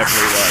view of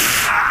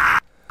everyone.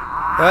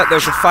 But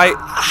there's a fight.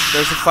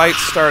 There's a fight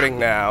starting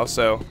now,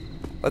 so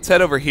let's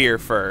head over here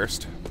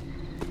first.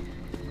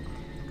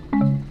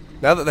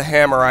 Now that the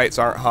Hammerites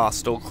aren't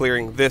hostile,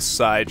 clearing this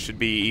side should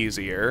be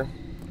easier.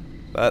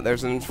 But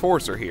there's an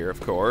enforcer here, of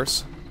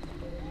course.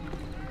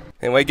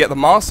 Anyway, get the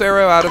moss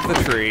arrow out of the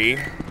tree.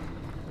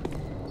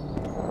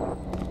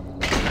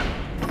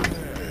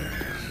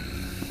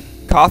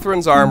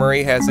 Cothran's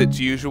armory has its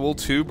usual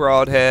 2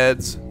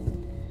 broadheads.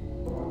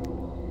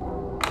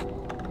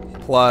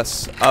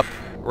 Plus up,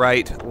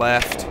 right,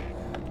 left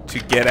to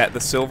get at the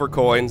silver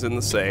coins in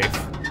the safe.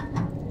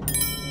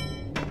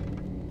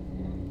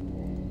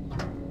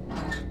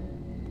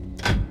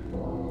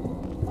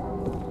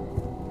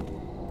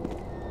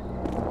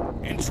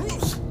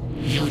 Intruse!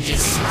 You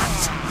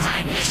disrupt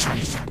my mission.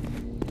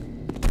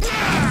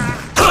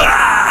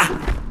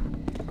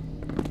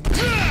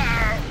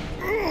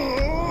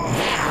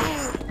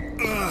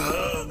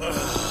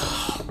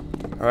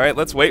 Alright,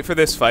 let's wait for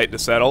this fight to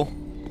settle.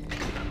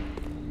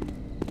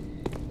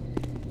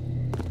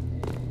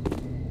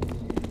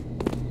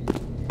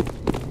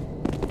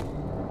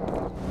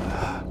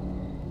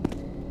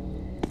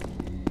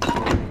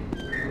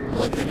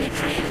 Would the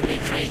betrayer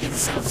betray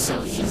himself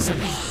so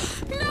easily?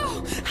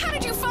 No! How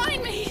did you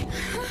find me?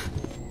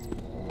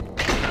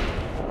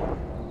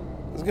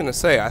 I was gonna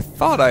say, I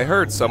thought I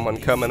heard someone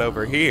coming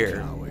over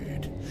here.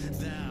 Coward,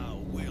 thou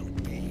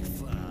wilt be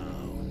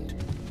found.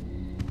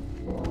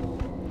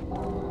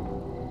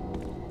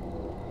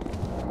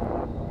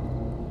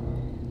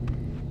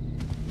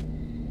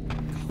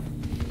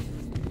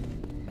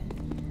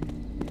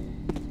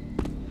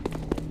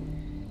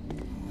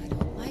 I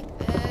don't like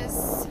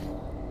this.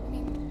 I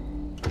mean,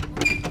 what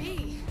could it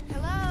be?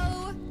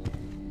 Hello?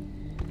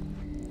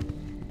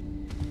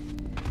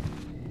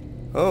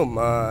 Oh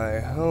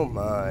my, oh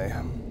my.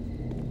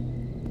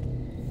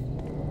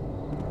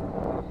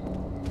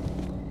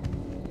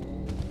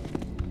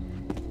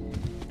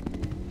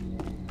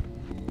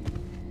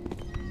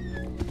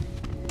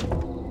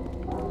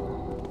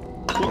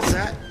 What's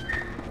that?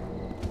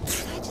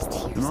 Did I just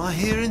hear Am I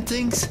hearing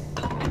things?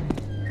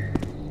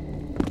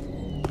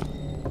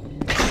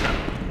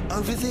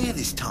 Over there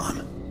this time.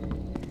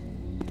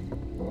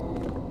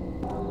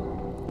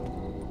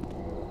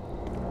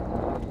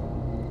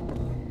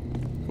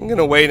 I'm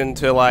gonna wait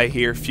until I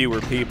hear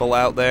fewer people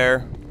out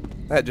there.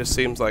 That just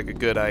seems like a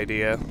good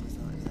idea.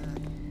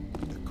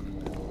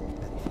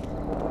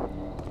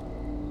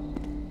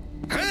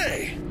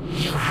 Hey!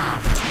 You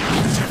have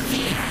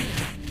interfered.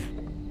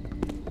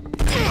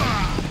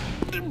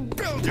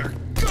 Builder!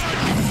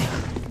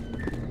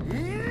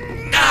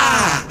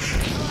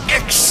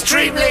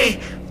 Extremely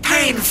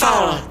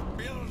painful.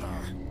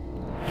 Builder!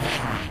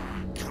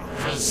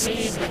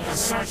 Proceed with the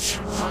search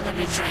for the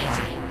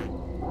betrayer.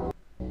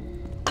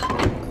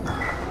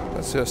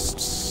 Let's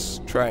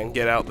just try and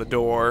get out the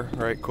door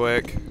right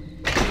quick.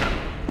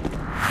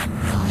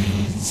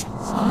 Noise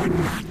or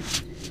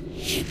not,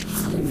 it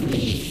will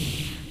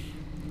be.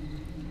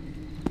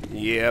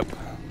 Yep.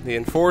 The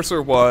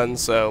enforcer won,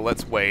 so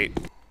let's wait.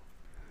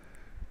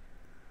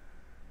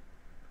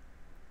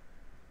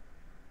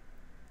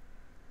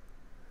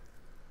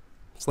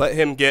 Let's let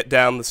him get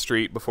down the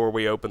street before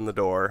we open the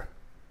door.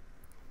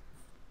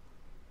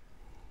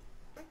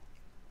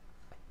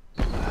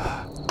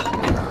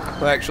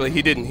 Well, actually,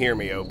 he didn't hear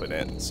me open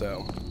it,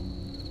 so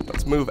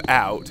let's move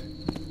out.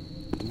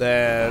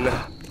 Then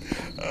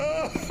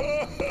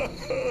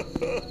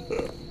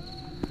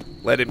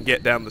let him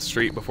get down the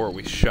street before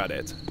we shut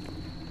it.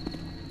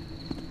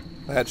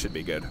 That should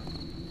be good.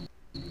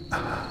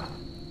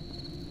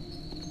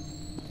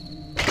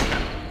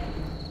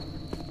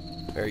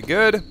 Very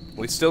good.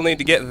 We still need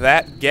to get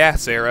that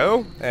gas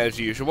arrow, as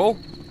usual.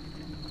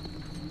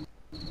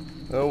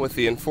 Oh, with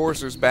the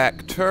enforcer's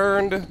back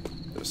turned,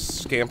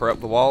 just scamper up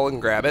the wall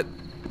and grab it.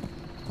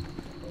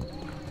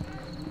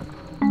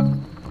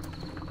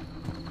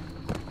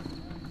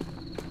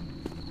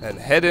 And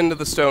head into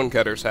the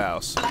stonecutter's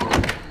house.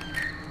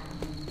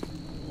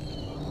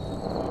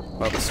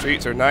 Well, the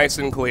streets are nice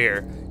and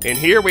clear. In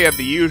here we have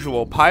the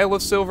usual pile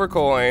of silver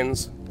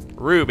coins,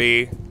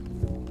 ruby,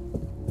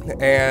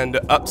 and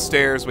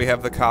upstairs we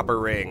have the copper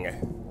ring.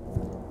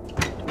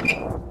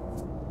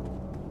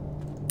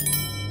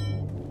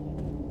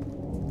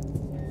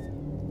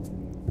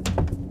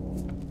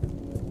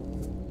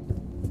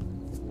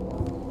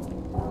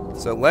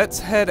 So let's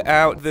head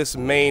out this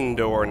main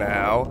door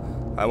now.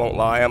 I won't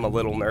lie, I'm a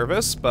little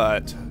nervous,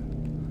 but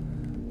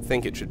I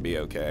think it should be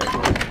okay.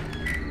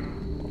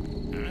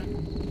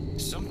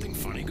 Something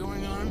funny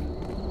going on?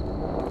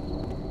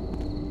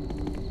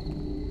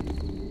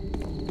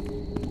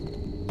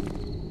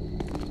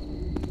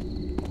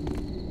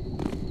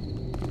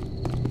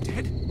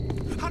 Dead?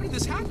 How did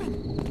this happen?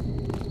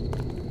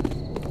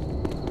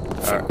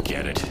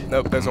 Forget it.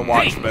 Nope, there's a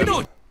watchman. Hey, you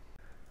know,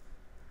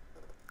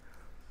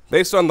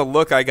 Based on the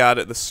look I got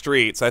at the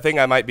streets, I think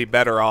I might be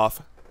better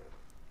off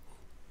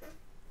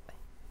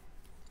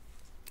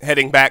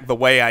heading back the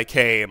way I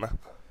came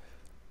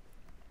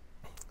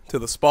to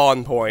the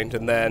spawn point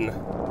and then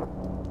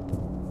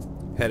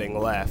heading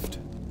left.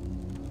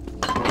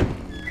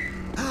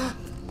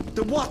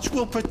 The watch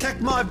will protect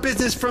my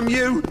business from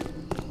you.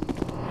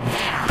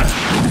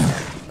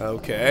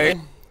 Okay.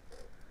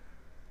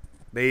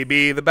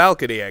 Maybe the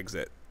balcony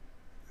exit.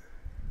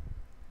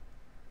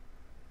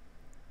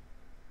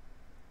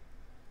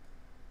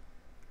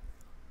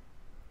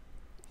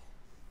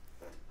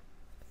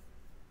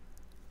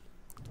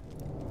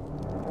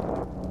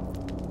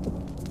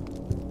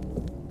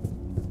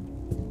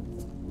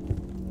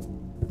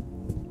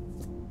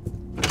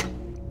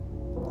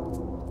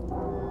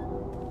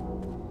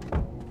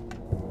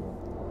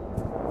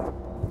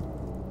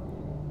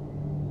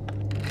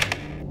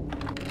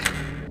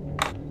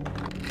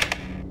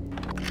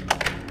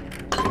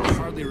 I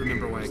hardly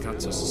remember why I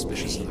got so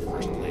suspicious in the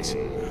first place.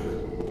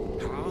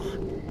 Hello?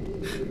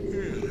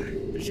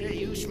 Is that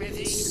you,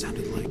 Smithy?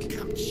 Sounded like...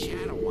 Come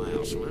chat a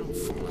while so I don't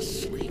fall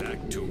asleep.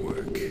 Back to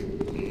work.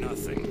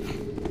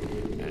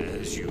 Nothing.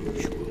 As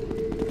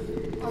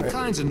usual. all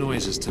kinds of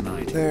noises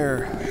tonight.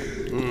 There.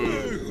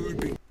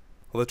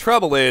 Well, the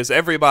trouble is,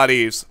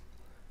 everybody's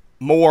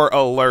more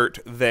alert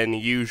than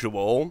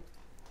usual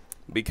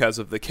because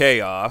of the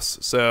chaos,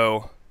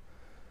 so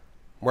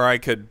where I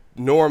could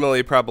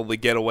normally probably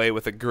get away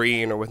with a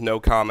green or with no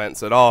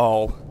comments at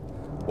all,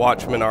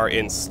 watchmen are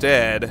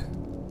instead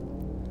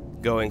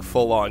going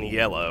full on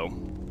yellow.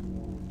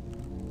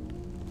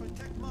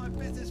 Protect my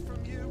business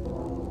from you.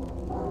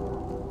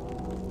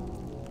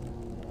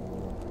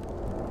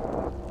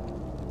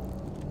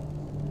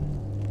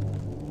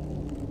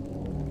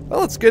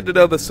 Well, it's good to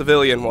know the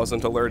civilian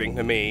wasn't alerting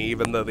to me,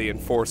 even though the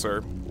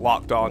enforcer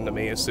locked on to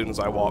me as soon as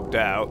I walked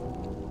out.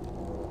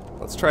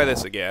 Let's try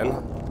this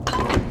again.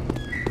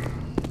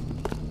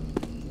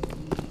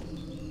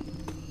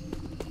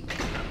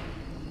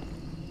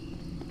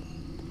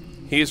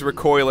 He's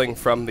recoiling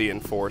from the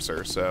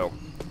enforcer, so...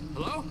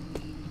 Hello?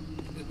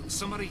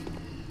 Somebody...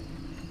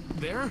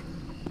 there?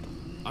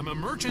 I'm a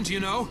merchant,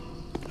 you know.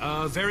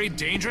 A very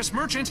dangerous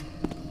merchant.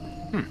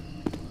 I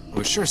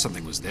was sure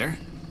something was there.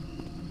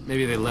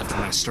 Maybe they left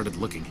when I started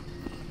looking.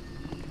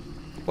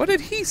 What did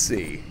he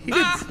see? He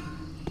didn't...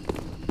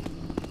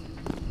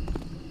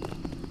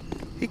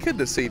 He couldn't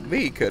have seen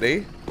me, could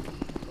he?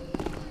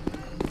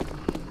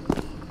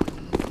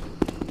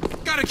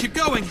 Gotta keep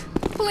going!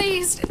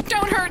 Please,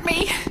 don't hurt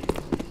me.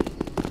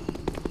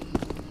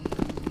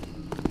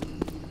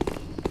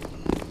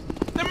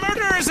 The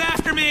murderer's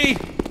after me!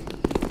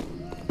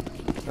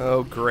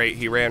 Oh, great.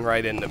 He ran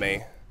right into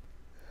me.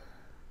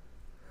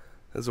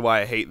 This is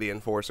why I hate the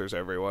enforcers,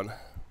 everyone.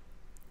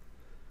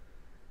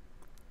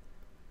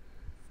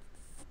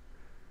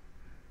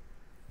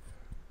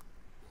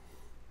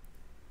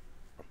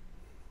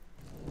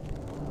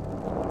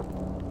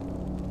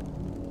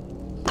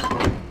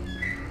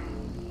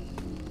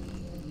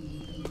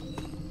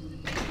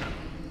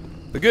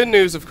 The good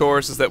news, of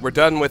course, is that we're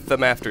done with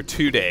them after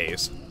 2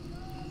 days.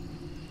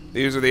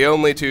 These are the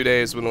only 2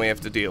 days when we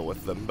have to deal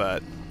with them,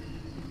 but...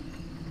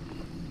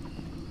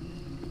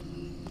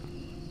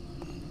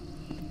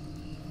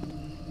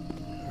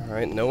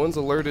 Alright, no one's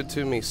alerted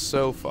to me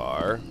so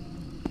far.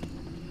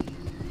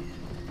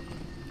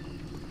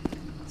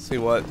 Let's see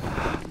what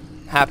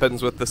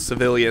happens with the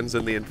civilians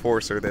and the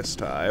enforcer this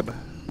time.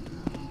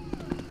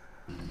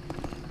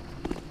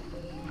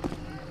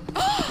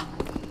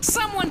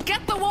 Someone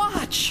get the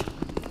watch.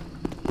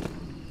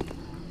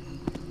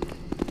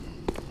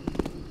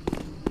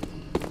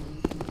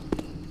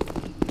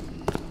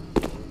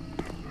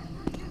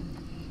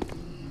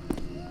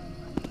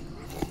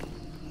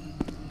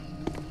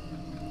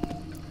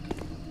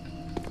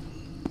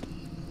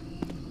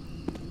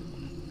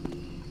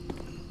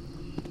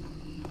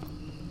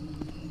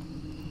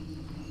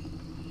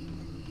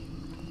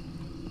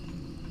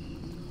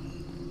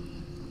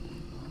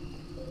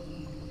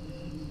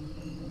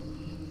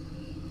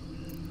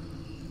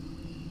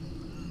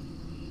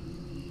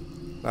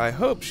 I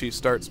hope she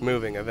starts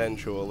moving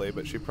eventually,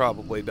 but she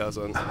probably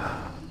doesn't.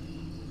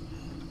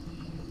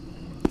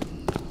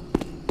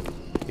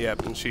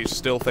 Yep, and she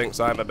still thinks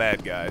I'm a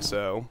bad guy,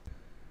 so...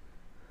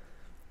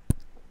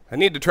 I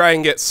need to try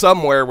and get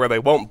somewhere where they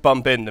won't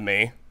bump into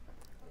me.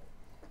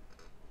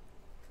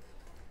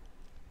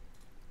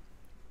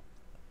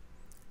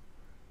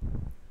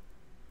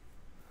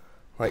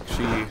 Like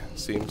she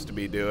seems to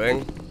be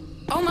doing.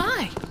 Oh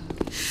my!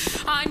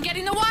 I'm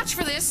getting the watch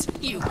for this,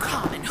 you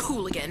common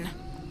hooligan.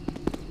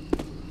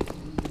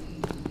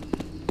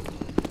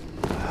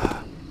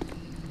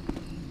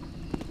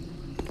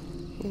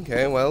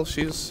 Okay, well,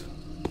 she's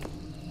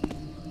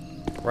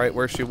right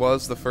where she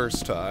was the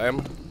first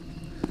time.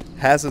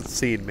 Hasn't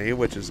seen me,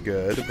 which is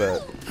good,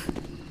 but...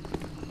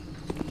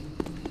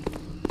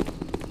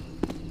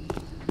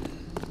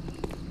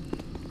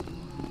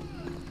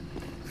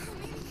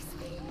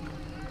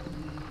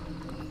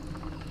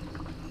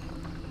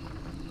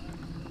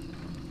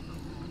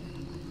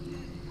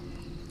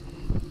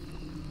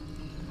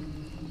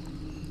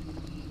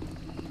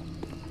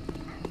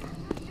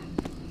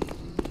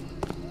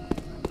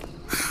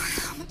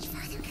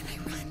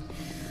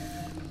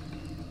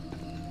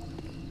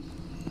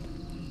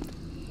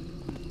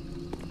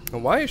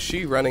 why is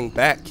she running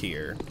back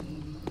here?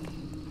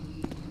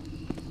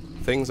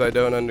 Things I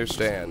don't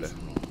understand.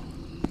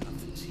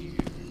 Nothing's here.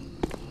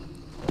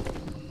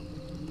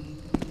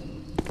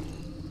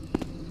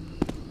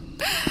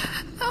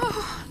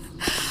 Oh.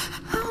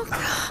 Oh,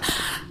 God.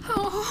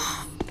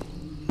 Oh.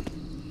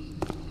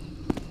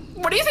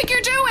 What do you think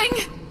you're doing?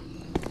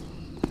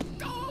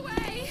 Go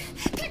away!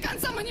 Pick on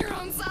someone your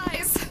own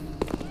size!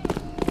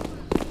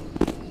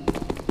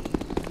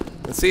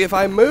 And see, if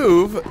I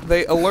move,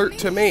 they alert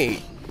to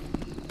me.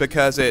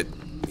 Because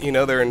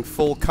they're in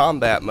full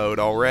combat mode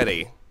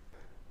already.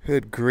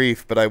 Good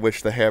grief, but I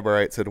wish the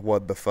Hammerites had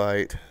won the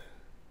fight.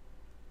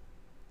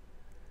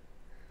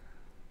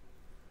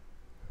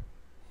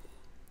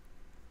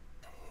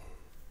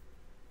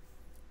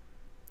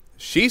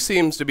 She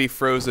seems to be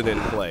frozen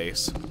in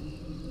place.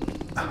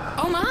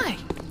 Oh my!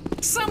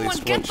 At Someone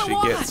least get once the she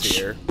watch! gets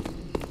here.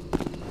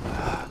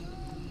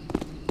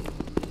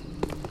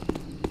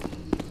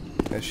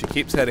 And she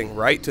keeps heading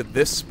right to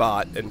this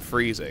spot and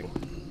freezing.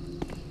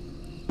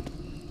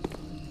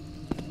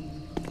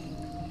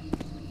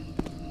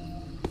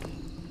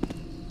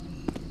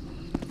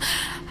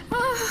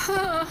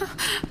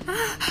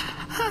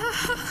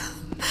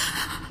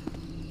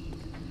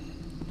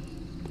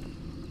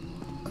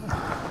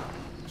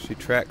 She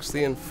tracks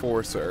the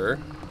enforcer.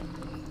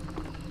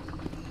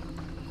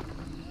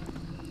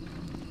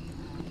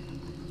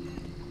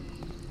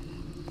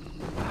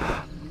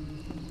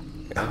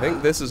 I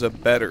think this is a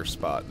better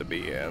spot to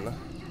be in.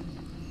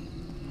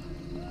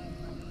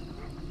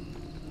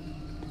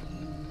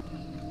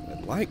 What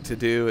I'd like to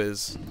do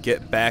is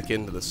get back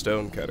into the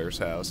stonecutter's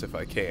house if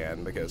I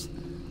can, because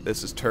this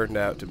has turned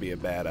out to be a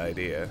bad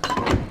idea.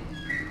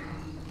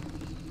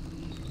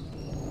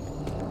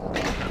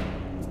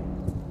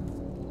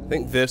 I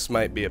think this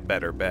might be a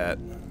better bet.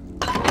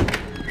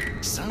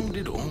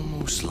 Sounded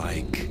almost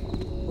like...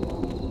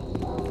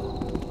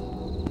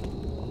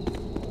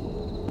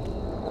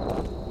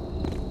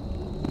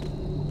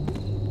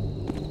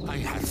 I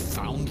have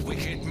found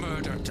wicked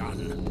murder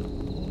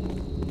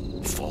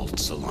done.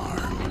 False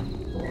alarm.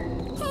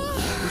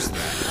 Who's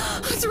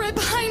that? It's right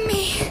behind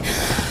me!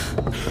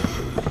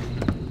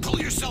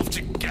 Pull yourself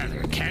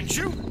together, can't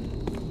you?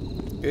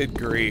 Good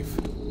grief.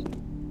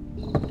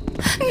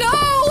 No!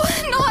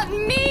 Not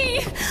me!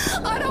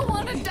 I don't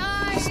want to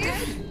die!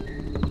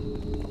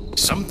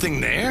 Something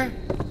there?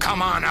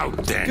 Come on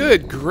out then.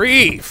 Good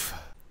grief!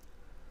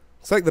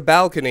 It's like the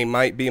balcony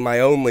might be my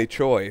only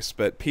choice,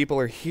 but people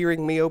are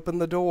hearing me open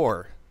the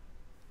door.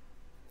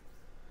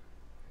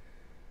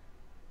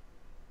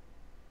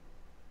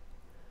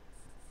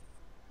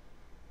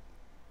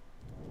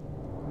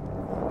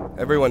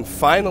 Everyone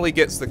finally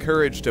gets the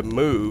courage to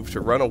move, to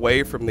run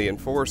away from the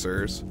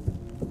enforcers.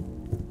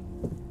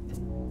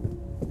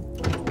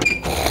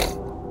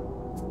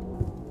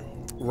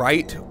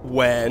 Right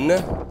when...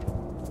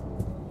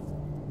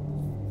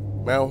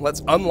 Well,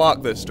 let's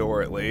unlock this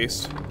door at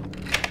least.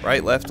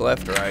 Right, left,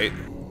 right.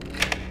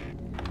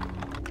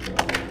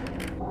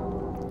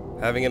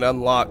 Having it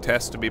unlocked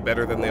has to be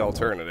better than the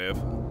alternative.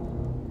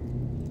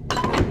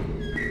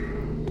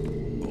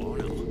 Oh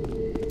no.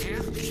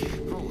 Yeah?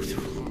 Oh,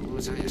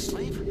 was I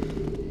asleep?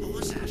 What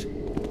was that?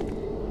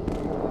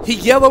 He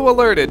yellow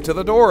alerted to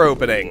the door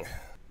opening.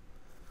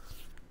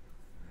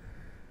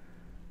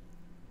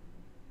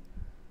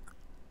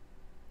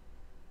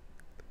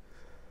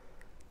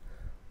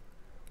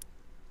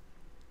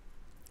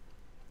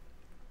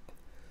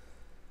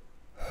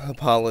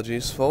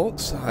 Apologies,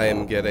 folks. I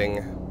am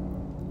getting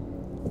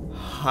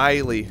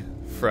highly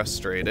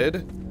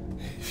frustrated,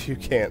 if you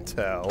can't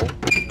tell.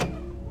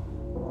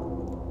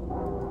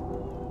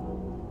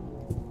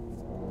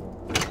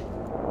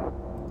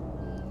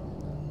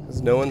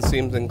 Because no one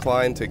seems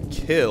inclined to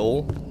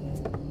kill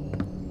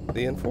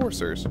the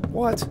enforcers.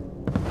 What?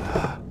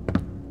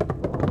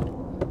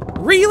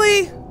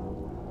 Really?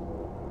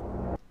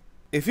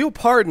 If you'll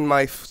pardon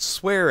my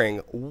swearing,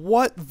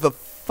 what the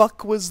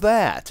fuck was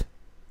that?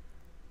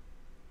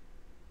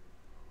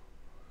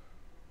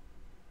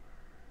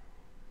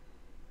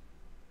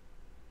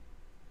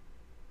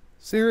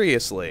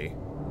 Seriously.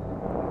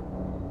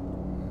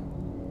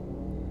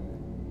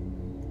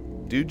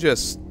 Dude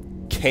just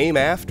came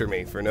after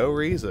me for no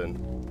reason.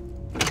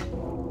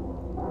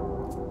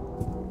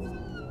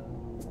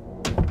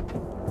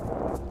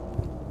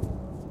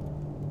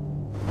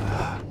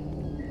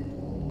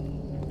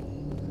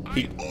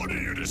 I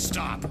order you to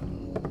stop.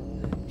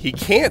 He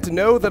can't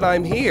know that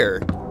I'm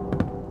here.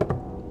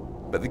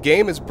 But the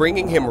game is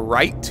bringing him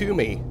right to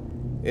me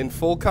in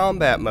full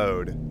combat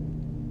mode.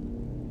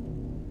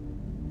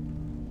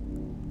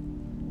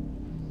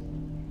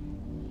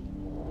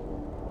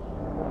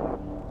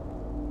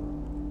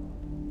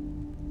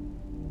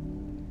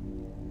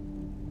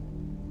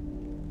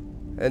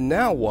 And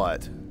now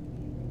what?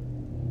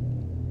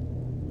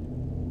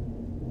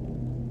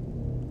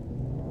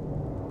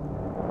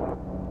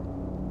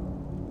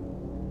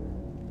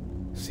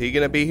 Is he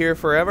gonna be here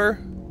forever?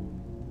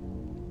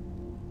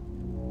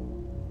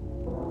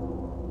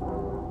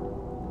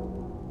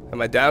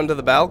 Am I down to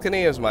the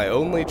balcony as my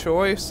only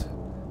choice?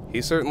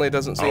 He certainly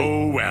doesn't seem...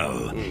 Oh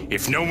well,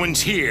 if no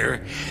one's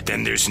here,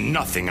 then there's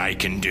nothing I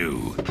can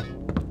do.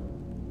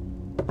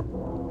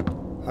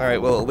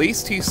 Alright, well at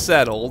least he's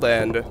settled,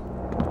 and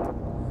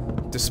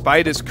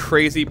despite his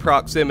crazy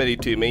proximity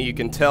to me, you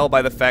can tell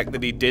by the fact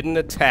that he didn't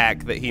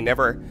attack, that he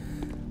never...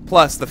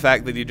 Plus the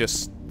fact that he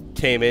just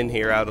came in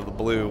here out of the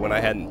blue when I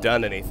hadn't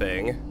done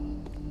anything.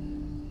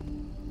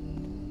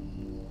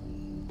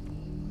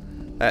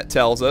 That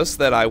tells us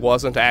that I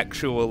wasn't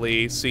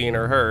actually seen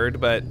or heard,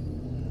 but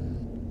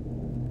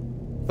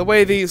the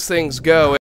way these things go...